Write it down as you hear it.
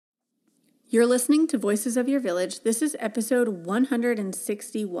You're listening to Voices of Your Village. This is episode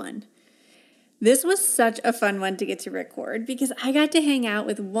 161. This was such a fun one to get to record because I got to hang out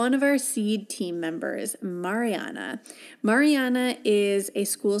with one of our SEED team members, Mariana. Mariana is a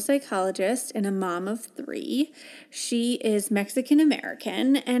school psychologist and a mom of 3. She is Mexican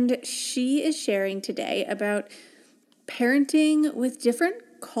American, and she is sharing today about parenting with different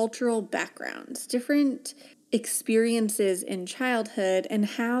cultural backgrounds, different experiences in childhood, and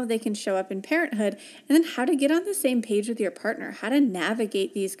how they can show up in parenthood, and then how to get on the same page with your partner, how to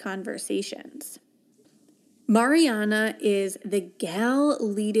navigate these conversations. Mariana is the gal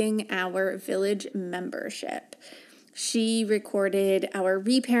leading our village membership. She recorded our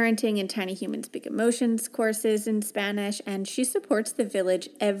Reparenting and Tiny Humans Big Emotions courses in Spanish, and she supports the village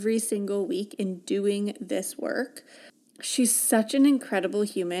every single week in doing this work. She's such an incredible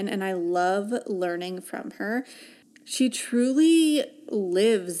human, and I love learning from her. She truly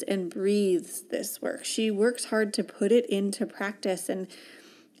lives and breathes this work. She works hard to put it into practice and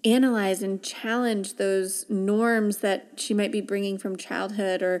analyze and challenge those norms that she might be bringing from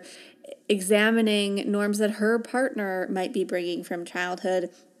childhood, or examining norms that her partner might be bringing from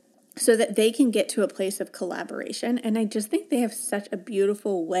childhood, so that they can get to a place of collaboration. And I just think they have such a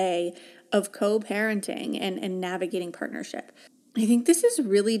beautiful way of co-parenting and navigating partnership. I think this is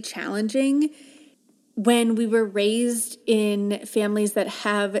really challenging when we were raised in families that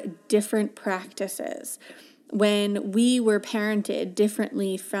have different practices, when we were parented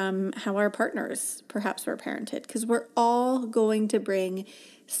differently from how our partners perhaps were parented, because we're all going to bring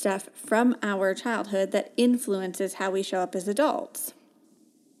stuff from our childhood that influences how we show up as adults.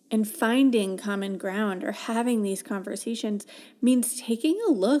 And finding common ground or having these conversations means taking a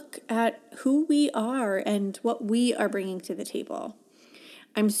look at who we are and what we are bringing to the table.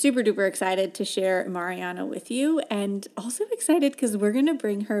 I'm super duper excited to share Mariana with you, and also excited because we're going to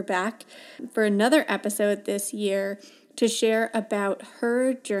bring her back for another episode this year to share about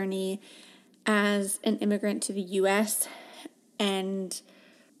her journey as an immigrant to the U.S. and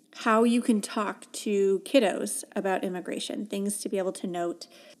how you can talk to kiddos about immigration, things to be able to note.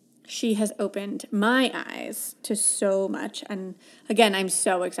 She has opened my eyes to so much. And again, I'm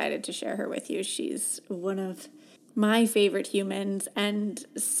so excited to share her with you. She's one of my favorite humans and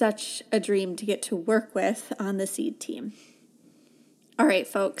such a dream to get to work with on the SEED team. All right,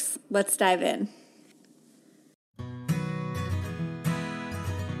 folks, let's dive in.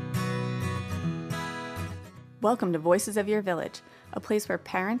 Welcome to Voices of Your Village, a place where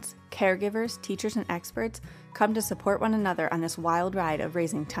parents, caregivers, teachers, and experts come to support one another on this wild ride of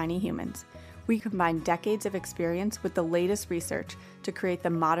raising tiny humans. We combine decades of experience with the latest research to create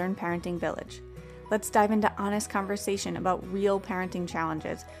the modern parenting village. Let's dive into honest conversation about real parenting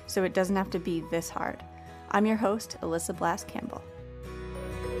challenges so it doesn't have to be this hard. I'm your host, Alyssa Blass Campbell.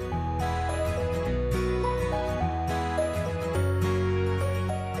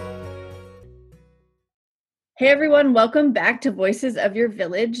 Hey everyone, welcome back to Voices of Your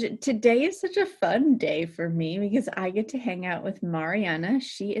Village. Today is such a fun day for me because I get to hang out with Mariana.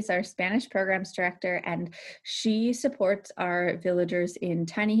 She is our Spanish programs director, and she supports our villagers in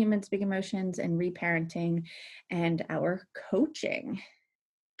Tiny Humans, Big Emotions, and Reparenting, and our coaching.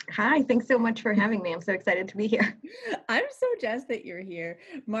 Hi, thanks so much for having me. I'm so excited to be here. I'm so jazzed that you're here.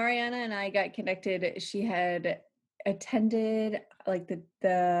 Mariana and I got connected. She had attended like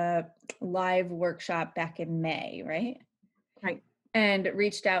the live workshop back in May, right? Right. And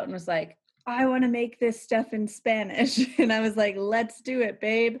reached out and was like, I want to make this stuff in Spanish. And I was like, let's do it,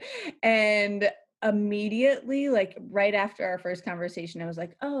 babe. And immediately, like right after our first conversation, I was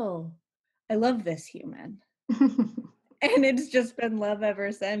like, oh, I love this human. And it's just been love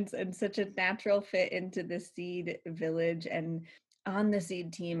ever since, and such a natural fit into the SEED village and on the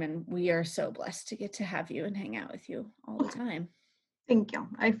SEED team. And we are so blessed to get to have you and hang out with you all the time. Thank you.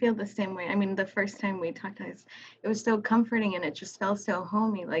 I feel the same way. I mean, the first time we talked, it was so comforting and it just felt so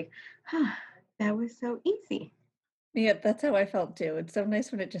homey. Like, that was so easy. Yep, that's how I felt too. It's so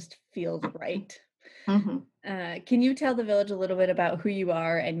nice when it just feels right. Mm-hmm. Can you tell the village a little bit about who you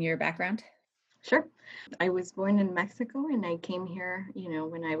are and your background? Sure. I was born in Mexico and I came here,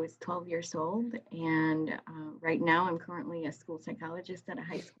 when I was 12 years old. And right now I'm currently a school psychologist at a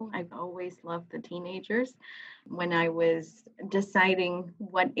high school. I've always loved the teenagers. When I was deciding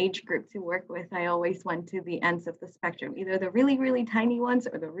what age group to work with, I always went to the ends of the spectrum, either the really, really tiny ones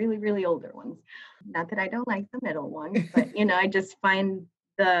or the really, really older ones. Not that I don't like the middle ones, but, I just find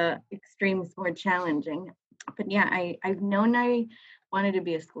the extremes more challenging. But yeah, I've known I wanted to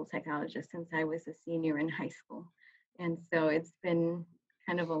be a school psychologist since I was a senior in high school. And so it's been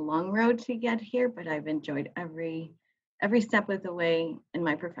kind of a long road to get here, but I've enjoyed every every step of the way in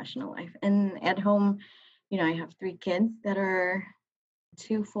my professional life. And at home, I have 3 kids that are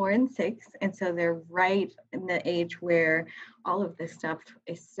 2, 4, and 6. And so they're right in the age where all of this stuff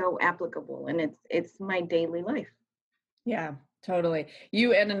is so applicable, and it's my daily life. Yeah, totally.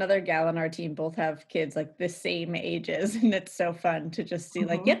 You and another gal on our team both have kids like the same ages, and it's so fun to just see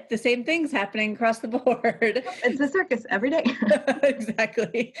like, Mhm. yep, the same things happening across the board. It's a circus every day.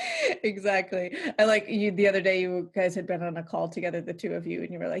 Exactly. Exactly. I like you the other day, you guys had been on a call together, the two of you,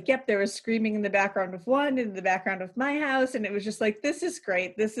 and you were like, yep, there was screaming in the background of one in the background of my house. And it was just like, this is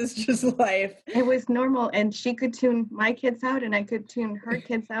great. This is just life. It was normal, and she could tune my kids out, and I could tune her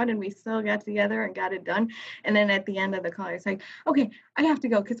kids out, and we still got together and got it done. And then at the end of the call, I was like, okay, I have to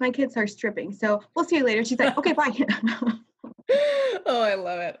go because my kids are stripping. So we'll see you later. She's like, okay, bye. Oh, I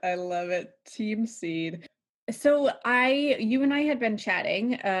love it. I love it. Team Seed. So you and I had been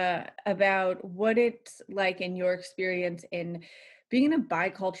chatting about what it's like in your experience in being in a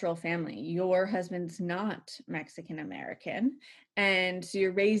bicultural family. Your husband's not Mexican American, and so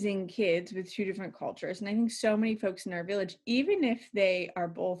you're raising kids with two different cultures. And I think so many folks in our village, even if they are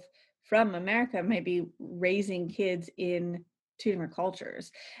both from America, might be raising kids in two different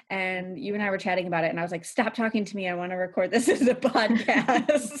cultures. And you and I were chatting about it, and I was like, stop talking to me. I want to record this as a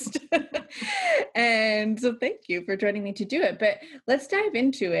podcast. And so thank you for joining me to do it. But let's dive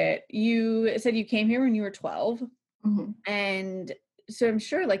into it. You said you came here when you were 12. Mhm. And so I'm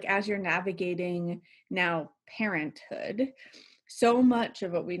sure, like, as you're navigating now parenthood, so much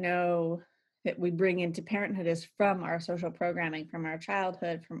of what we know that we bring into parenthood is from our social programming, from our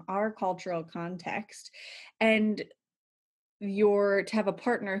childhood, from our cultural context. And to have a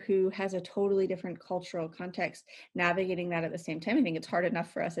partner who has a totally different cultural context, navigating that at the same time. I think it's hard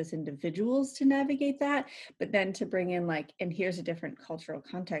enough for us as individuals to navigate that, but then to bring in like, and here's a different cultural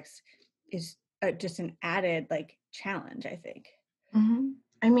context is just an added like challenge, I think. Mhm.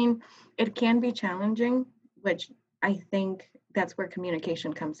 I mean, it can be challenging, which I think that's where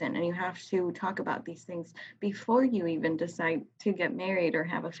communication comes in. And you have to talk about these things before you even decide to get married or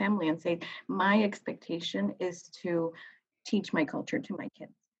have a family, and say, my expectation is to teach my culture to my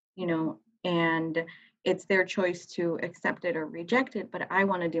kids, and it's their choice to accept it or reject it, but I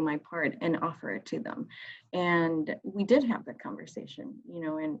want to do my part and offer it to them. And we did have that conversation,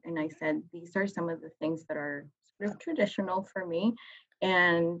 and I said, these are some of the things that are sort of traditional for me.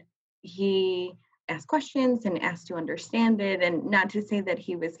 And he asked questions and asked to understand it, and not to say that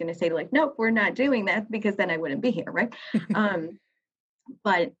he was going to say like, nope, we're not doing that, because then I wouldn't be here, right? um,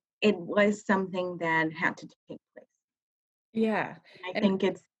 but it was something that had to take place. Yeah. I And think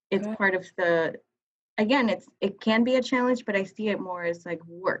it's go part of the, again, it can be a challenge, but I see it more as like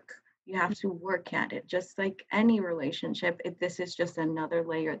work. You have to work at it, just like any relationship. This is just another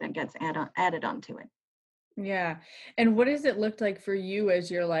layer that gets added onto it. yeah. And what does it look like for you as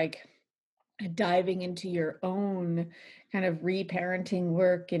you're like diving into your own kind of reparenting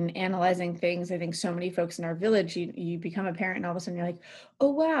work and analyzing things? I think so many folks in our village, you become a parent and all of a sudden you're like,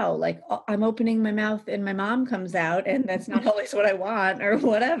 oh wow, like I'm opening my mouth and my mom comes out, and that's not always what I want or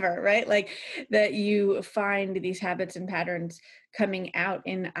whatever, right? Like that you find these habits and patterns coming out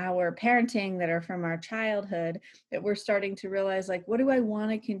in our parenting that are from our childhood, that we're starting to realize like, what do I want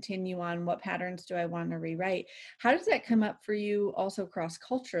to continue on? What patterns do I want to rewrite? How does that come up for you also cross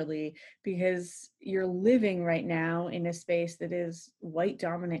culturally? Because you're living right now in a space that is white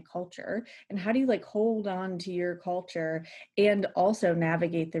dominant culture, and how do you like hold on to your culture and also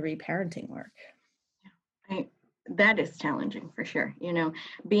navigate the reparenting work? I, that is challenging for sure.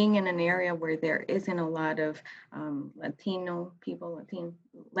 Being in an area where there isn't a lot of Latino people,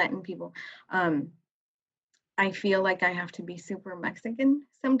 Latin people, I feel like I have to be super Mexican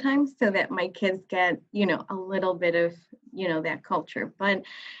sometimes so that my kids get, a little bit of, that culture. But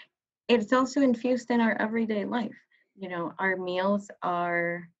it's also infused in our everyday life. Our meals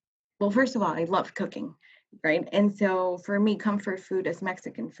are, well, first of all, I love cooking, right? And so for me, comfort food is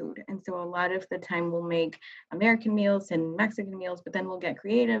Mexican food. And so a lot of the time we'll make American meals and Mexican meals, but then we'll get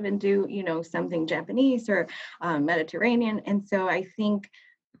creative and do, something Japanese or Mediterranean. And so I think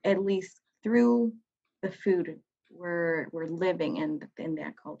at least through the food, we're living in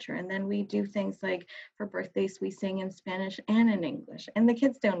that culture. And then we do things like for birthdays we sing in Spanish and in English, and the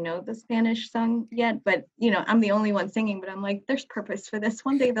kids don't know the Spanish song yet, but I'm the only one singing, but I'm like, there's purpose for this,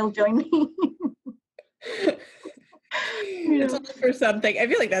 one day they'll join me. you It's know all for something. I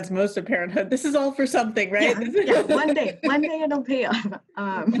feel like that's most of parenthood. This is all for something, right? yeah, one day it'll pay off.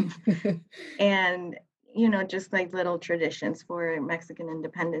 And just like little traditions for Mexican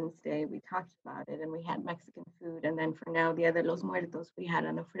Independence Day. We talked about it and we had Mexican food. And then for now, Dia de los Muertos, we had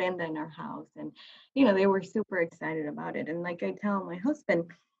an ofrenda in our house. And, they were super excited about it. And like I tell my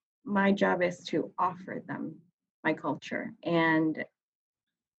husband, my job is to offer them my culture. And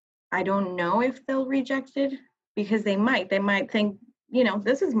I don't know if they'll reject it because they might. They might think,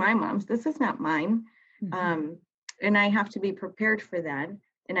 this is my mom's, this is not mine. Mhm. And I have to be prepared for that.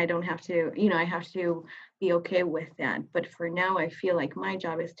 And I don't have to, I have to be okay with that. But for now, I feel like my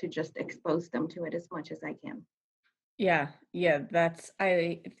job is to just expose them to it as much as I can. Yeah, yeah,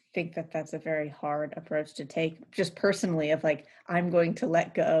 I think that that's a very hard approach to take, just personally, of like, I'm going to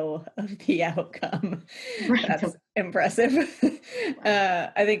let go of the outcome. Right. That's impressive.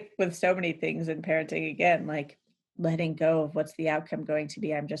 Wow. I think with so many things in parenting, again, like letting go of what's the outcome going to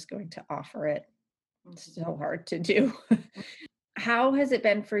be, I'm just going to offer it. It's Mhm. so hard to do. How has it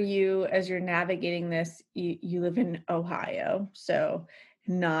been for you as you're navigating this? You live in Ohio, so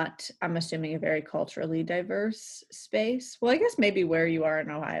not, I'm assuming, a very culturally diverse space. Well, I guess maybe where you are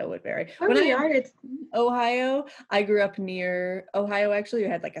in Ohio would vary. Where When I we lived are, it's in Ohio, I grew up near Ohio, actually. We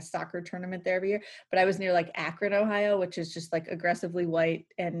had like a soccer tournament there every year, but I was near like Akron, Ohio, which is just like aggressively white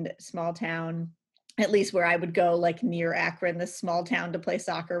and small town. At least where I would go, like near Akron, this small town to play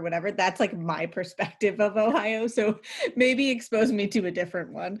soccer, whatever. That's like my perspective of Ohio. So maybe expose me to a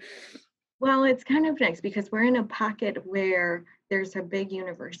different one. well, it's kind of nice because we're in a pocket where there's a big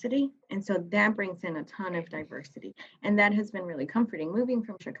university. And so that brings in a ton of diversity. And that has been really comforting. Moving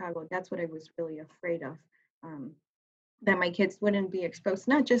from Chicago, that's what I was really afraid of. Um, that my kids wouldn't be exposed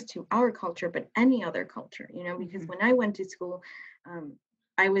not just to our culture but any other culture, because Mhm. when I went to school, um,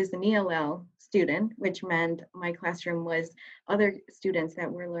 I was an ELL student, which meant my classroom was other students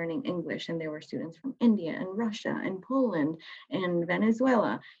that were learning English, and there were students from India and Russia and Poland and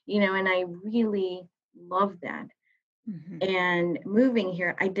Venezuela, and I really loved that. Mhm. And moving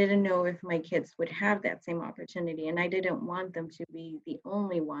here, I didn't know if my kids would have that same opportunity. And I didn't want them to be the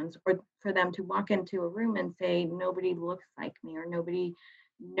only ones, or for them to walk into a room and say, nobody looks like me, or nobody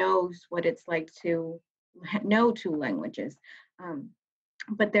knows what it's like to know two languages. Um,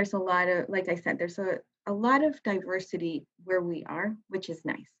 but there's a lot of, like I said, there's a lot of diversity where we are, which is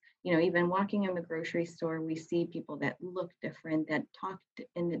nice. Even walking in the grocery store, we see people that look different, that talk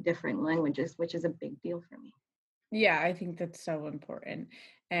in the different languages, which is a big deal for me. Yeah, I think that's so important.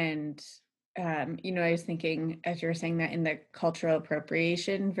 And, I was thinking as you were saying that in the cultural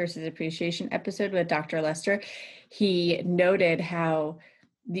appropriation versus appreciation episode with Dr. Lester, he noted how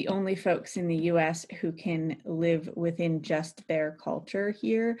the only folks in the US who can live within just their culture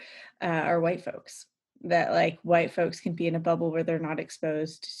here are white folks. That like white folks can be in a bubble where they're not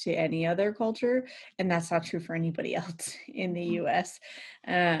exposed to any other culture. And that's not true for anybody else in the Mhm. US.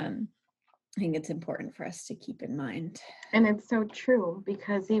 I think it's important for us to keep in mind. And it's so true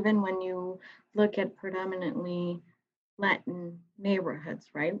because even when you look at predominantly Latin neighborhoods,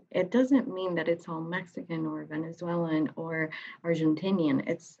 right? It doesn't mean that it's all Mexican or Venezuelan or Argentinian.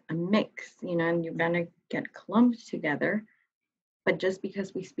 It's a mix, and you're going to get clumped together. But just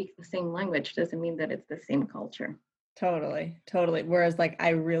because we speak the same language doesn't mean that it's the same culture. Totally, totally. Whereas, like, I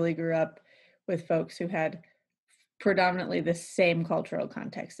really grew up with folks who had predominantly the same cultural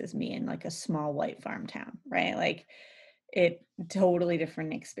context as me in like a small white farm town, right? Like, it totally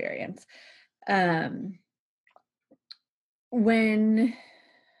different experience. Um, when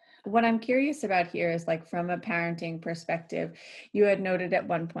what I'm curious about here is like from a parenting perspective, you had noted at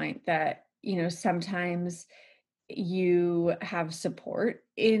one point that, sometimes you have support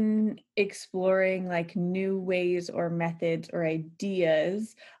in exploring like new ways or methods or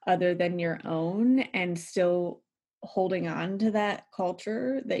ideas other than your own and still holding on to that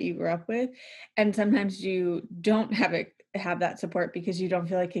culture that you grew up with, and sometimes you don't have that support because you don't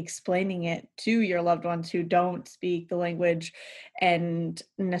feel like explaining it to your loved ones who don't speak the language and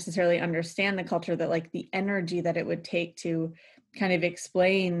necessarily understand the culture, that like the energy that it would take to kind of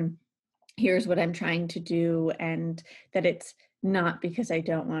explain, here's what I'm trying to do, and that it's not because I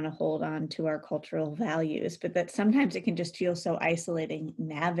don't want to hold on to our cultural values, but that sometimes it can just feel so isolating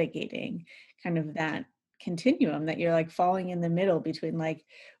navigating kind of that continuum, that you're like falling in the middle between like,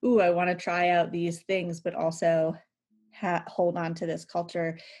 ooh, I want to try out these things, but also hold on to this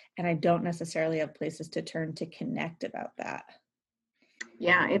culture. And I don't necessarily have places to turn to connect about that.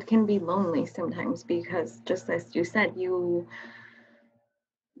 Yeah, it can be lonely sometimes because just as you said,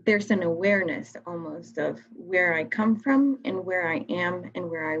 there's an awareness almost of where I come from and where I am and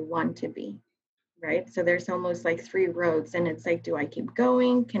where I want to be, right? So there's almost like three roads, and it's like, do I keep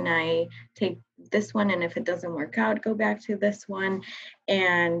going? Can I take this one? And if it doesn't work out, go back to this one.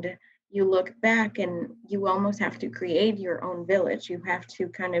 And you look back and you almost have to create your own village. You have to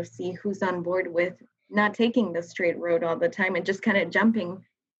kind of see who's on board with not taking the straight road all the time and just kind of jumping,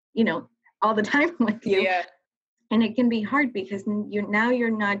 all the time with you. Yeah. And it can be hard because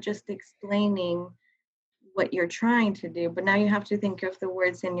you're not just explaining what you're trying to do, but now you have to think of the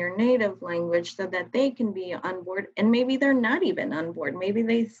words in your native language so that they can be on board. And maybe they're not even on board. Maybe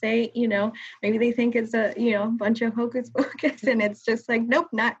they say, maybe they think it's a bunch of hocus pocus, and it's just like, nope,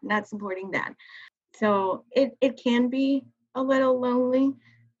 not supporting that. So it can be a little lonely.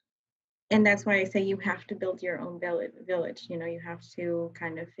 And that's why I say you have to build your own village. You have to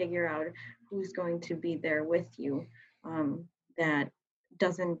kind of figure out who's going to be there with you. That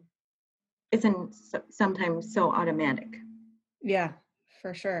isn't sometimes so automatic. Yeah,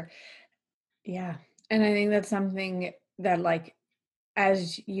 for sure. Yeah. And I think that's something that, like,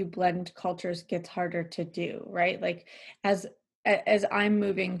 as you blend cultures gets harder to do, right? Like as I'm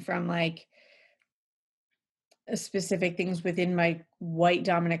moving from like specific things within my white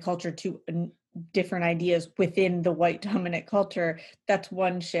dominant culture to different ideas within the white dominant culture, that's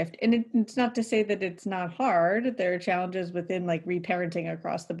one shift. And it's not to say that it's not hard. There are challenges within like reparenting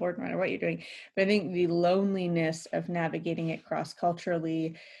across the board no matter what you're doing, but I think the loneliness of navigating it cross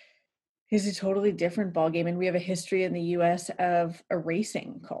culturally is a totally different ballgame. And we have a history in the US of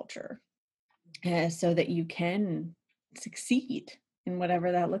erasing culture so that you can succeed in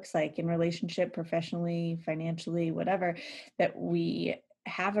whatever that looks like, in relationship, professionally, financially, whatever, that we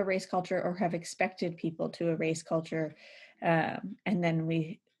have erased culture or have expected people to erase culture. And then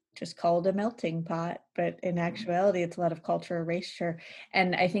we just call it a melting pot. But in actuality, it's a lot of culture erasure.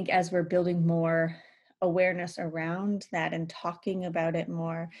 And I think as we're building more awareness around that and talking about it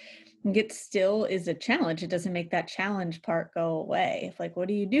more, it still is a challenge. It doesn't make that challenge part go away. Like, what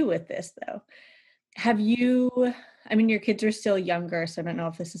do you do with this though? Have you, I mean, your kids are still younger, so I don't know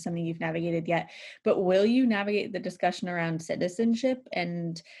if this is something you've navigated yet, but will you navigate the discussion around citizenship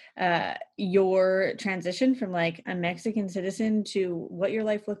and your transition from like a Mexican citizen to what your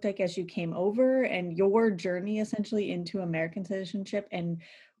life looked like as you came over, and your journey essentially into American citizenship and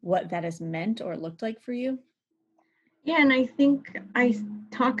what that has meant or looked like for you? Yeah, and I think I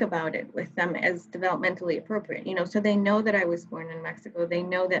talk about it with them as developmentally appropriate, so they know that I was born in Mexico. They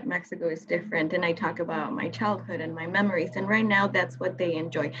know that Mexico is different. And I talk about my childhood and my memories. And right now, that's what they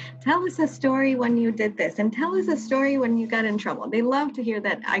enjoy. Tell us a story when you did this, and tell us a story when you got in trouble. They love to hear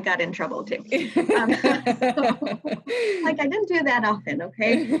that I got in trouble too. Like, I didn't do that often,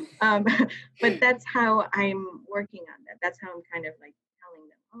 okay? But that's how I'm working on that. That's how I'm kind of like telling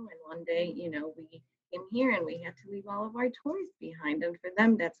them, oh, and one day, we came here and we had to leave all of our toys behind. And for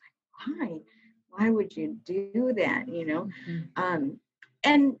them, that's like, why would you do that? Mm-hmm.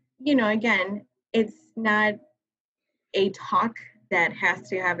 And, again, it's not a talk that has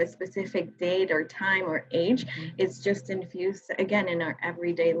to have a specific date or time or age. Mm-hmm. It's just infused again in our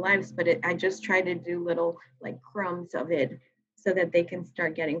everyday lives. But I just try to do little like crumbs of it so that they can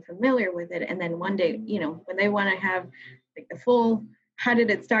start getting familiar with it. And then one day, when they want to have like the full, how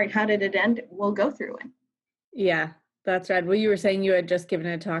did it start? How did it end? We'll go through it. Yeah, that's right. Well, you were saying you had just given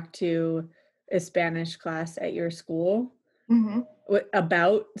a talk to a Spanish class at your school. Mm-hmm.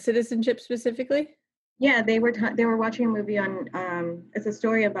 About citizenship specifically? Yeah, they were watching a movie on. It's a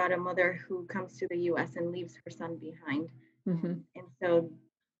story about a mother who comes to the U.S. and leaves her son behind, Mm-hmm. and so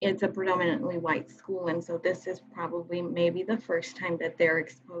it's a predominantly white school, and so this is probably maybe the first time that they're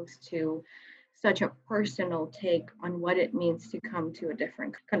exposed to such a personal take on what it means to come to a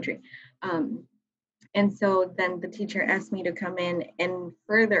different country. And so then the teacher asked me to come in and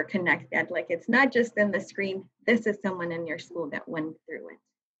further connect that. Like, it's not just in the screen. This is someone in your school that went through it.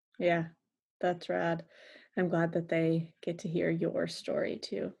 Yeah, that's rad. I'm glad that they get to hear your story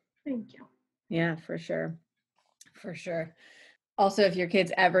too. Thank you. Yeah, for sure. For sure. Also, if your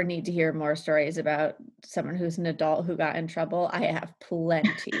kids ever need to hear more stories about someone who's an adult who got in trouble, I have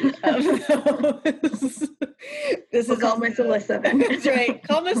plenty of those. We'll call Miss Alyssa then. That's right.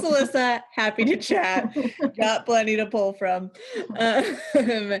 Call Miss Alyssa. Happy to chat. Got plenty to pull from.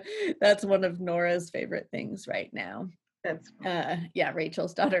 That's one of Nora's favorite things right now. That's yeah,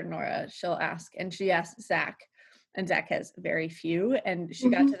 Rachel's daughter, Nora, she'll ask, and she asked Zach, and Zach has very few. And she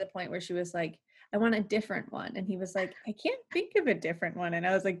got to the point where she was like, I want a different one. And he was like, I can't think of a different one. And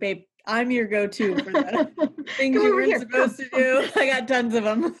I was like, babe, I'm your go-to for the things you weren't supposed to do. I got tons of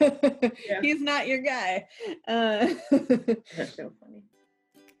them. Yeah. He's not your guy. That's so funny.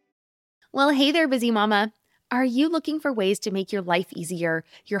 Well, hey there, busy mama. Are you looking for ways to make your life easier,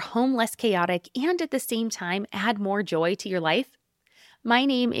 your home less chaotic, and at the same time add more joy to your life? My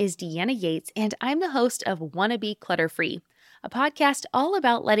name is Deanna Yates, and I'm the host of Wanna Be Clutter Free, a podcast all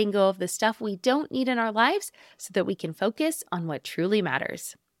about letting go of the stuff we don't need in our lives so that we can focus on what truly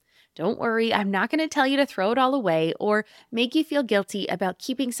matters. Don't worry, I'm not going to tell you to throw it all away or make you feel guilty about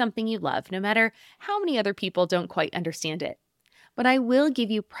keeping something you love, no matter how many other people don't quite understand it. But I will give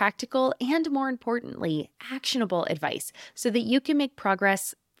you practical and, more importantly, actionable advice so that you can make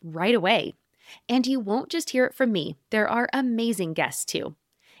progress right away. And you won't just hear it from me. There are amazing guests too.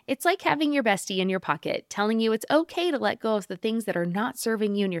 It's like having your bestie in your pocket telling you it's okay to let go of the things that are not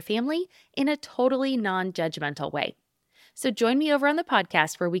serving you and your family in a totally non-judgmental way. So join me over on the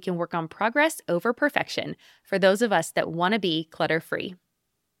podcast where we can work on progress over perfection for those of us that want to be clutter-free.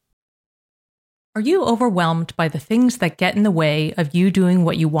 Are you overwhelmed by the things that get in the way of you doing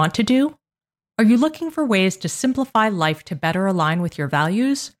what you want to do? Are you looking for ways to simplify life to better align with your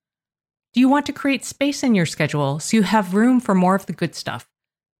values? Do you want to create space in your schedule so you have room for more of the good stuff?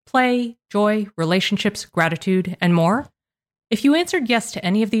 Play, joy, relationships, gratitude, and more? If you answered yes to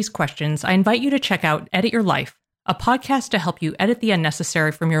any of these questions, I invite you to check out Edit Your Life, a podcast to help you edit the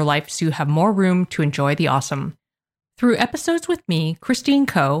unnecessary from your life so you have more room to enjoy the awesome. Through episodes with me, Christine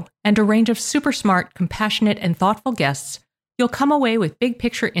Coe, and a range of super smart, compassionate, and thoughtful guests, you'll come away with big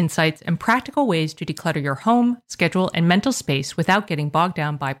picture insights and practical ways to declutter your home, schedule, and mental space without getting bogged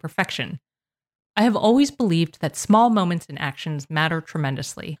down by perfection. I have always believed that small moments and actions matter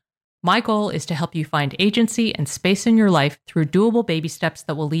tremendously. My goal is to help you find agency and space in your life through doable baby steps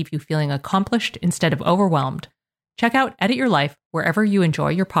that will leave you feeling accomplished instead of overwhelmed. Check out Edit Your Life wherever you enjoy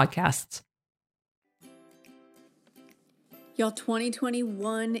your podcasts. Y'all,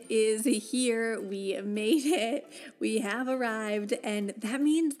 2021 is here. We made it. We have arrived. And that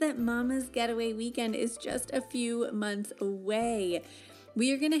means that Mama's Getaway Weekend is just a few months away.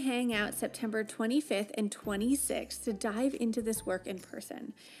 We are going to hang out September 25th and 26th to dive into this work in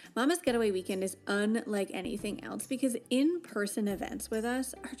person. Mama's Getaway Weekend is unlike anything else because in-person events with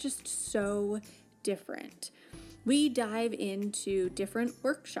us are just so different. We dive into different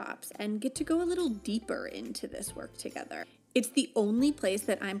workshops and get to go a little deeper into this work together. It's the only place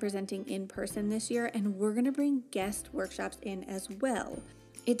that I'm presenting in person this year, and we're going to bring guest workshops in as well.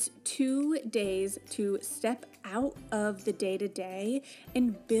 It's 2 days to step out of the day-to-day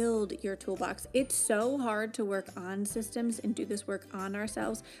and build your toolbox. It's so hard to work on systems and do this work on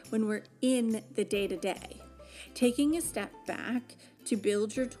ourselves when we're in the day-to-day. Taking a step back to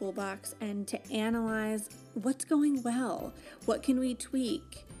build your toolbox and to analyze what's going well, what can we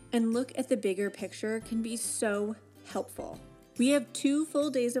tweak, and look at the bigger picture can be so helpful. We have 2 full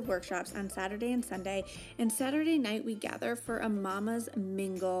days of workshops on Saturday and Sunday, and Saturday night we gather for a Mama's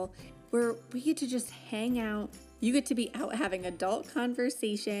Mingle where we get to just hang out. You get to be out having adult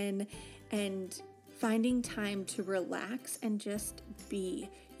conversation and finding time to relax and just be.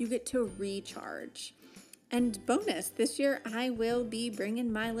 You get to recharge. And bonus, this year I will be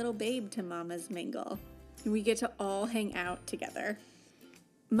bringing my little babe to Mama's Mingle. And we get to all hang out together.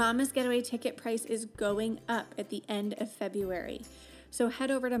 Mama's Getaway ticket price is going up at the end of February. So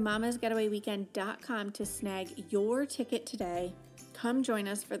head over to mamasgetawayweekend.com to snag your ticket today. Come join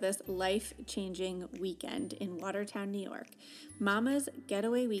us for this life-changing weekend in Watertown, New York.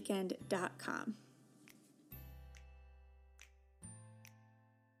 mamasgetawayweekend.com.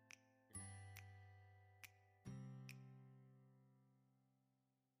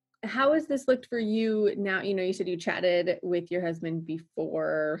 How has this looked for you now? You said you chatted with your husband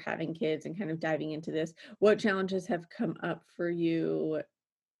before having kids and kind of diving into this. What challenges have come up for you,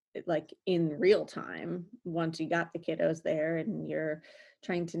 like in real time, once you got the kiddos there and you're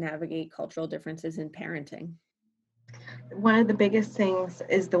trying to navigate cultural differences in parenting? One of the biggest things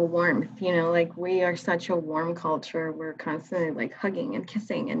is the warmth, like we are such a warm culture. We're constantly like hugging and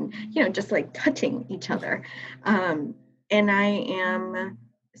kissing and, just like touching each other. And I am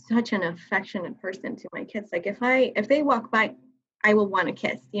such an affectionate person to my kids. Like if they walk by, I will want a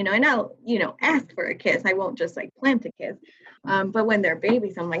kiss, and I'll, ask for a kiss. I won't just like plant a kiss. But when they're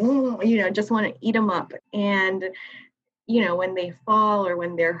babies, I'm like, just want to eat them up. And, when they fall or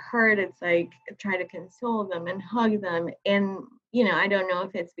when they're hurt, it's like, try to console them and hug them. And, I don't know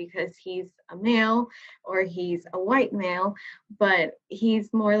if it's because he's a male or he's a white male, but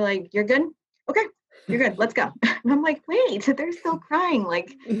he's more like, you're good. Okay. You're good. Let's go. And I'm like, wait, they're still crying.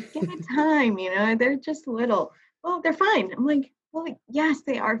 Like, give it time. They're just little. Well, they're fine. I'm like, well, yes,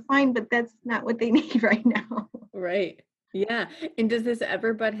 they are fine, but that's not what they need right now. Right. Yeah. And does this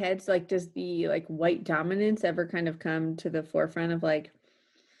ever butt heads? Like, does the white dominance ever kind of come to the forefront of I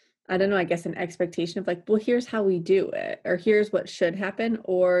don't know, I guess an expectation of well, here's how we do it, or here's what should happen?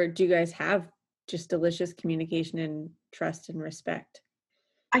 Or do you guys have just delicious communication and trust and respect?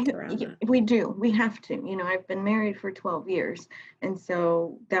 around that. We do. We have to. I've been married for 12 years. And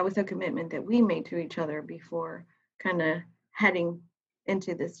so that was a commitment that we made to each other before kind of heading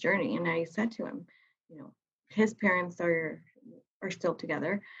into this journey. And I said to him, his parents are still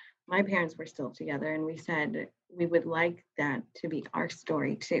together. My parents were still together. And we said, we would like that to be our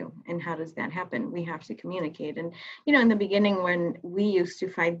story too. And how does that happen? We have to communicate. And, in the beginning, when we used to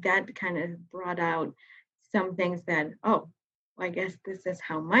fight, that kind of brought out some things that, I guess this is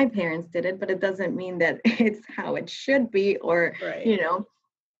how my parents did it, but it doesn't mean that it's how it should be, or, Right.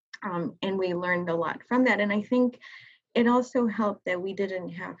 And we learned a lot from that. And I think it also helped that we didn't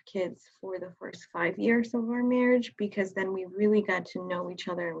have kids for the first 5 years of our marriage, because then we really got to know each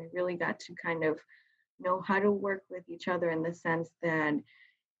other, and we really got to kind of know how to work with each other, in the sense that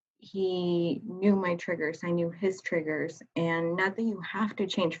he knew my triggers, I knew his triggers. And not that you have to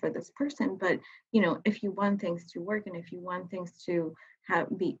change for this person, but if you want things to work, and if you want things to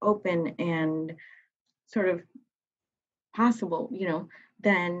be open and sort of possible,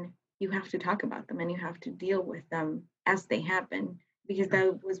 then you have to talk about them, and you have to deal with them as they happen, because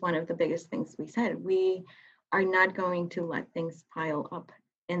that was one of the biggest things we said. We are not going to let things pile up,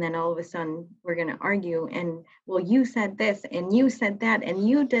 and then all of a sudden we're going to argue, and, well, you said this and you said that and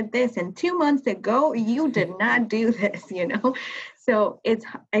you did this, and 2 months ago you did not do this. So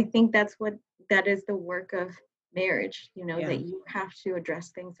I think that is the work of marriage, that you have to address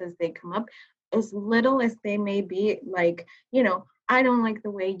things as they come up, as little as they may be. Like, I don't like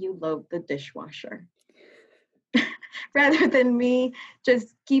the way you load the dishwasher. Rather than me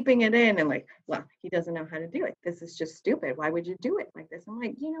just keeping it in and like, well, he doesn't know how to do it. This is just stupid. Why would you do it like this? I'm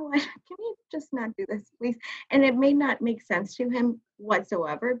like, you know what? Can we just not do this, please? And it may not make sense to him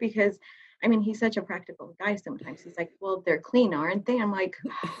whatsoever, because he's such a practical guy sometimes. He's like, well, they're clean, aren't they? I'm like,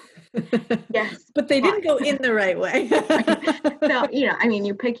 yes. But they didn't go in the right way. So,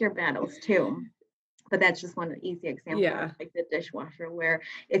 you pick your battles too. But that's just one easy example, like the dishwasher, where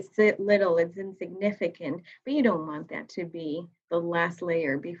it's little, it's insignificant, but you don't want that to be the last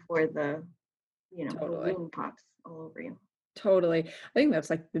layer before the, Totally. balloon pops all over you. Totally. I think that's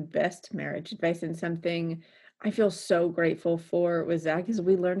like the best marriage advice, and something I feel so grateful for with Zach is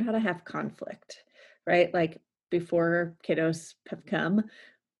we learned how to have conflict, right? Like before kiddos have come,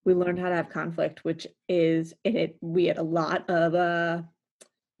 we learned how to have conflict, which is we had a lot of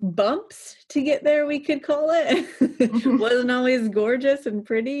bumps to get there, we could call it. Wasn't always gorgeous and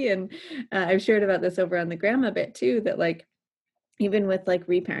pretty. And I've shared about this over on the grandma bit too, that like, even with like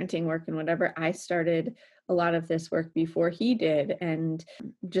reparenting work and whatever, I started a lot of this work before he did. And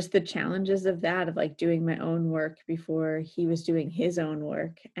just the challenges of that, of like doing my own work before he was doing his own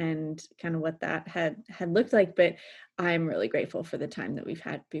work, and kind of what that had looked like. But I'm really grateful for the time that we've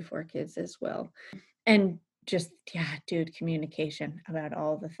had before kids as well. And just, communication about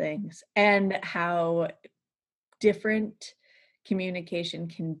all the things, and how different communication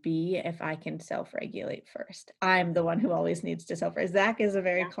can be if I can self-regulate first. I'm the one who always needs to self-regulate. Zach is a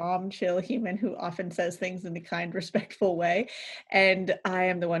very calm, chill human who often says things in a kind, respectful way. And I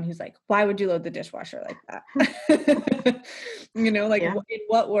am the one who's like, why would you load the dishwasher like that? In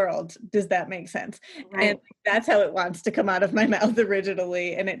what world does that make sense? Right. And that's how it wants to come out of my mouth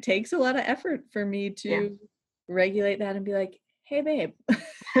originally. And it takes a lot of effort for me to regulate that and be like, hey, babe.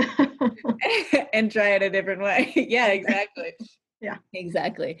 And try it a different way. Yeah, exactly. Yeah,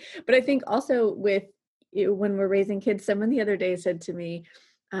 exactly. But I think also with when we're raising kids, someone the other day said to me,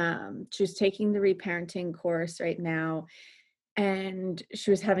 she's taking the reparenting course right now, and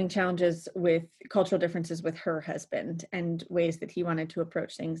she was having challenges with cultural differences with her husband, and ways that he wanted to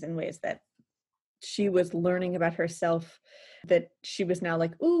approach things, in ways that she was learning about herself, that she was now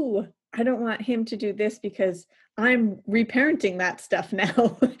like, ooh, I don't want him to do this because I'm reparenting that stuff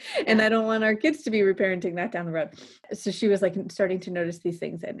now. And I don't want our kids to be reparenting that down the road. So she was like starting to notice these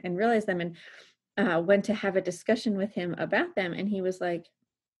things and realize them, and went to have a discussion with him about them. And he was like,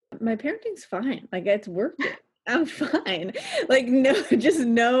 my parenting's fine. Like, it's working. I'm fine. Like,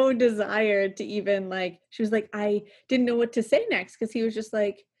 no desire to even like, she was like, I didn't know what to say next. Cause he was just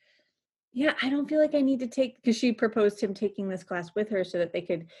like, yeah, I don't feel like I need to take, because she proposed him taking this class with her so that they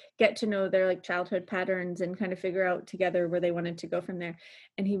could get to know their like childhood patterns and kind of figure out together where they wanted to go from there.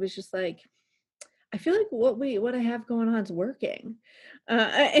 And he was just like, I feel like what I have going on is working.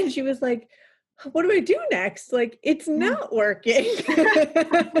 And she was like, what do I do next? Like, it's not working. You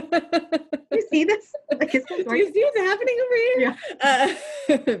see this? Like, do you see what's happening over here? Yeah.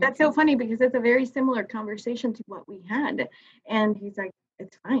 That's so funny, because it's a very similar conversation to what we had. And he's like,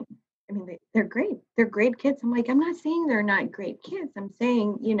 it's fine. I mean, they're great. They're great kids. I'm like, I'm not saying they're not great kids. I'm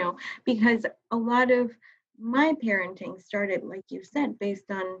saying, because a lot of my parenting started, like you said, based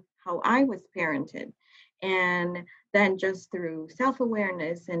on how I was parented. And then just through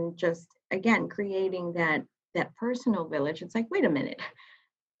self-awareness and just, again, creating that personal village, it's like, wait a minute,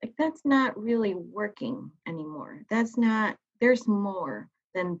 like that's not really working anymore. That's not, there's more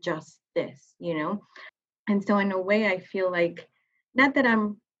than just this, you know? And so in a way, I feel like, not that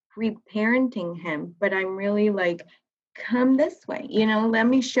I'm reparenting him, but I'm really like, come this way, you know, let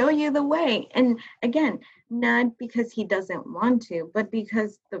me show you the way. And again, not because he doesn't want to, but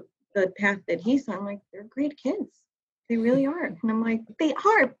because the path that he's on, like, they're great kids. They really are. And I'm like, they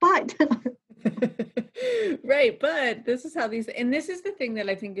are, but right. But this is how and this is the thing that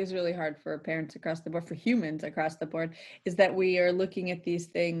I think is really hard for parents across the board, for humans across the board, is that we are looking at these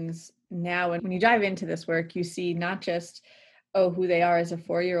things now. And when you dive into this work, you see not just, oh, who they are as a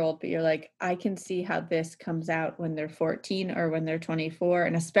 4-year-old, but you're like, I can see how this comes out when they're 14 or when they're 24.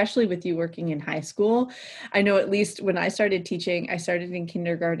 And especially with you working in high school, I know at least when I started teaching, I started in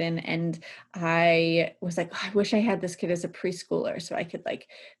kindergarten, and I was like, oh, I wish I had this kid as a preschooler so I could like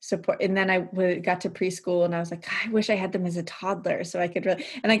support. And then I got to preschool and I was like, I wish I had them as a toddler so I could really,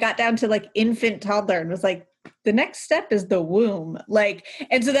 and I got down to like infant toddler and was like, the next step is the womb. Like,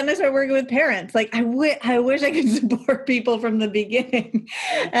 and so then I started working with parents. Like, I wish I could support people from the beginning.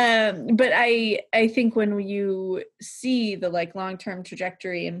 But I think when you see the like long-term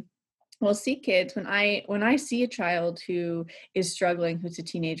trajectory, and we'll see kids, when I see a child who is struggling, who's a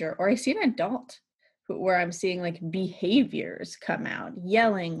teenager, or I see an adult where I'm seeing like behaviors come out,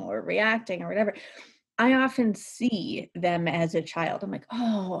 yelling or reacting or whatever, I often see them as a child. I'm like,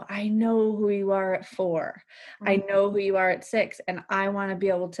 oh, I know who you are at 4. I know who you are at 6. And I want to be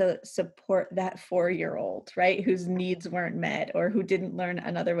able to support that 4-year-old, right? Whose needs weren't met or who didn't learn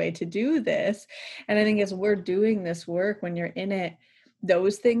another way to do this. And I think as we're doing this work, when you're in it,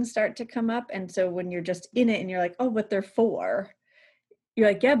 those things start to come up. And so when you're just in it and you're like, oh, but they're 4, you're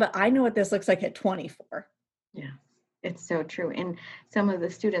like, yeah, but I know what this looks like at 24. yeah. It's so true. And some of the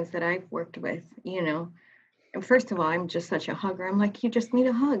students that I've worked with, you know, and first of all, I'm just such a hugger. I'm like, you just need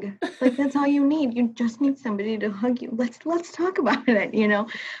a hug. Like, that's all you need. You just need somebody to hug you. Let's talk about it, you know.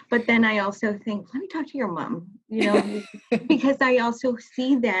 But then I also think, let me talk to your mom, you know, because I also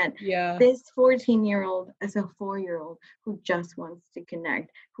see that this 14-year-old as a 4-year-old who just wants to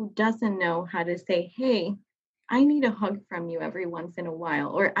connect, who doesn't know how to say, hey, I need a hug from you every once in a while,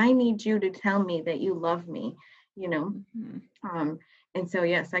 or I need you to tell me that you love me, you know. And so,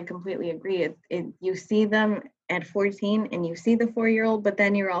 yes, I completely agree. You see them at 14 and you see the 4-year-old, but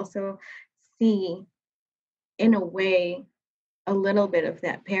then you're also see, in a way, a little bit of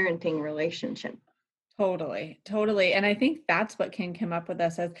that parenting relationship. Totally. And I think that's what can come up with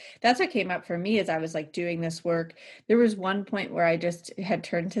us that's what came up for me as I was like doing this work. There was one point where I just had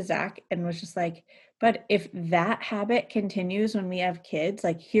turned to Zach and was just like, but if that habit continues when we have kids,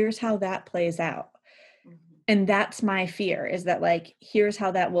 like, here's how that plays out. And that's my fear, is that like, here's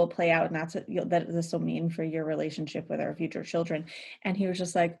how that will play out. And that's what that this will mean for your relationship with our future children. And he was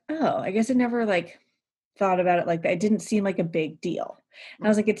just like, oh, I guess I never like thought about it like that. It didn't seem like a big deal. And I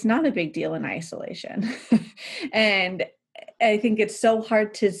was like, it's not a big deal in isolation. And I think it's so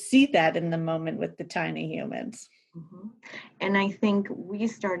hard to see that in the moment with the tiny humans. And I think we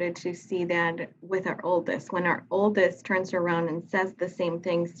started to see that with our oldest. When our oldest turns around and says the same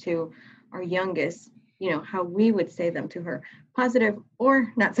things to our youngest, you know, how we would say them to her, positive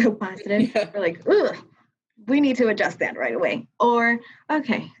or not so positive. We're like, ugh, we need to adjust that right away. Or,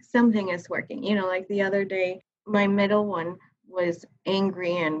 okay, something is working. You know, like the other day, my middle one was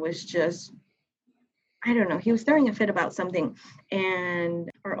angry and was just, I don't know, he was throwing a fit about something. And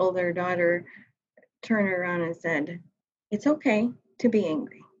our older daughter turned around and said, it's okay to be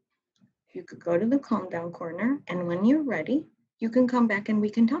angry. You could go to the calm down corner, and when you're ready, you can come back and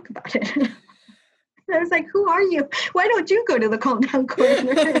we can talk about it. I was like, who are you? Why don't you go to the calm down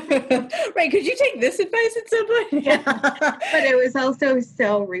corner? Right. Could you take this advice at some point? Yeah. But it was also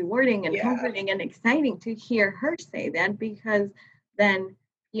so rewarding and comforting and exciting to hear her say that, because then,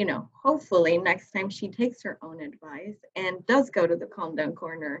 you know, hopefully next time she takes her own advice and does go to the calm down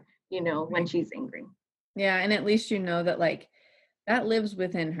corner, you know, when she's angry. Yeah. And at least you know that like that lives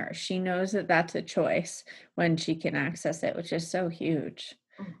within her. She knows that that's a choice when she can access it, which is so huge.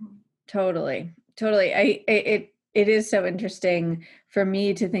 Totally. It is so interesting for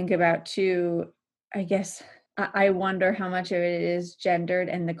me to think about too. I guess I wonder how much of it is gendered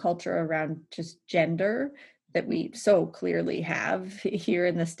and the culture around just gender that we so clearly have here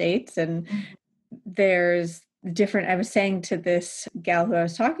in the States. And there's different, I was saying to this gal who I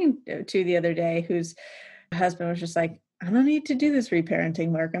was talking to the other day, whose husband was just like, I don't need to do this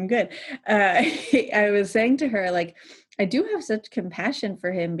reparenting, Mark. I'm good. I was saying to her, like, I do have such compassion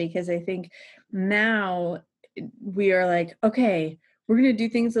for him because I think now we are like, okay, we're going to do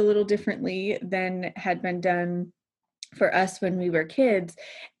things a little differently than had been done for us when we were kids.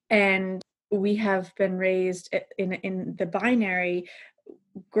 And we have been raised in the binary.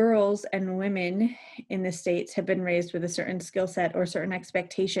 Girls and women in the States have been raised with a certain skill set or certain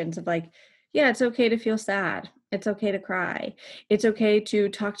expectations of like, yeah, it's okay to feel sad. It's okay to cry. It's okay to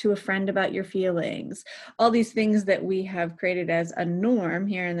talk to a friend about your feelings. All these things that we have created as a norm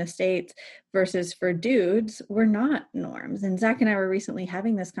here in the States versus for dudes, were not norms. And Zach and I were recently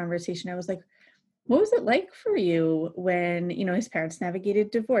having this conversation. I was like, what was it like for you when, his parents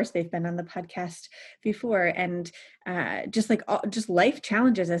navigated divorce? They've been on the podcast before, and just life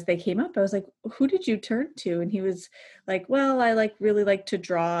challenges as they came up. I was like, who did you turn to? And he was like, well, I really like to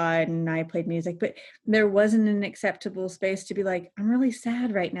draw and I played music, but there wasn't an acceptable space to be like, I'm really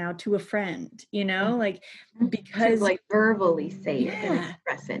sad right now to a friend, like, because to like verbally say it and Yeah.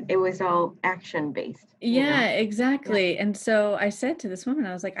 express it. It was all action based. Yeah, exactly. And so I said to this woman,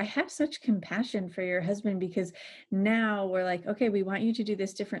 I was like, I have such compassion for your husband because now we're like, okay, we want you to do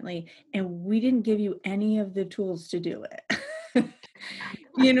this differently. And we didn't give you any of the tools to do it.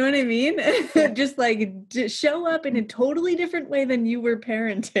 You know what I mean? Just like show up in a totally different way than you were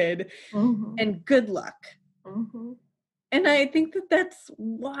parented, and good luck. And I think that that's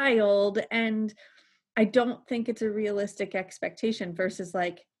wild. And I don't think it's a realistic expectation versus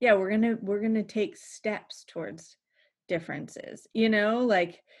like, yeah, we're going to take steps towards differences,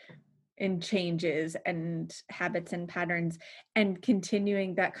 like in changes and habits and patterns, and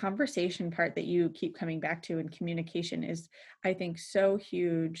continuing that conversation part that you keep coming back to. And communication is, I think, so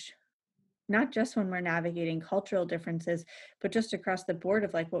huge, not just when we're navigating cultural differences, but just across the board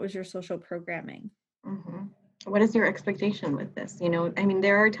of like, what was your social programming? What is your expectation with this?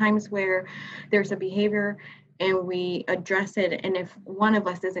 There are times where there's a behavior and we address it. And if one of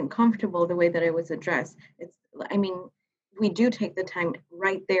us isn't comfortable the way that it was addressed, we do take the time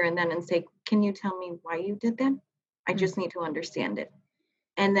right there and then and say, can you tell me why you did that? I just need to understand it.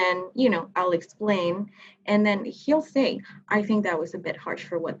 And then, I'll explain. And then he'll say, I think that was a bit harsh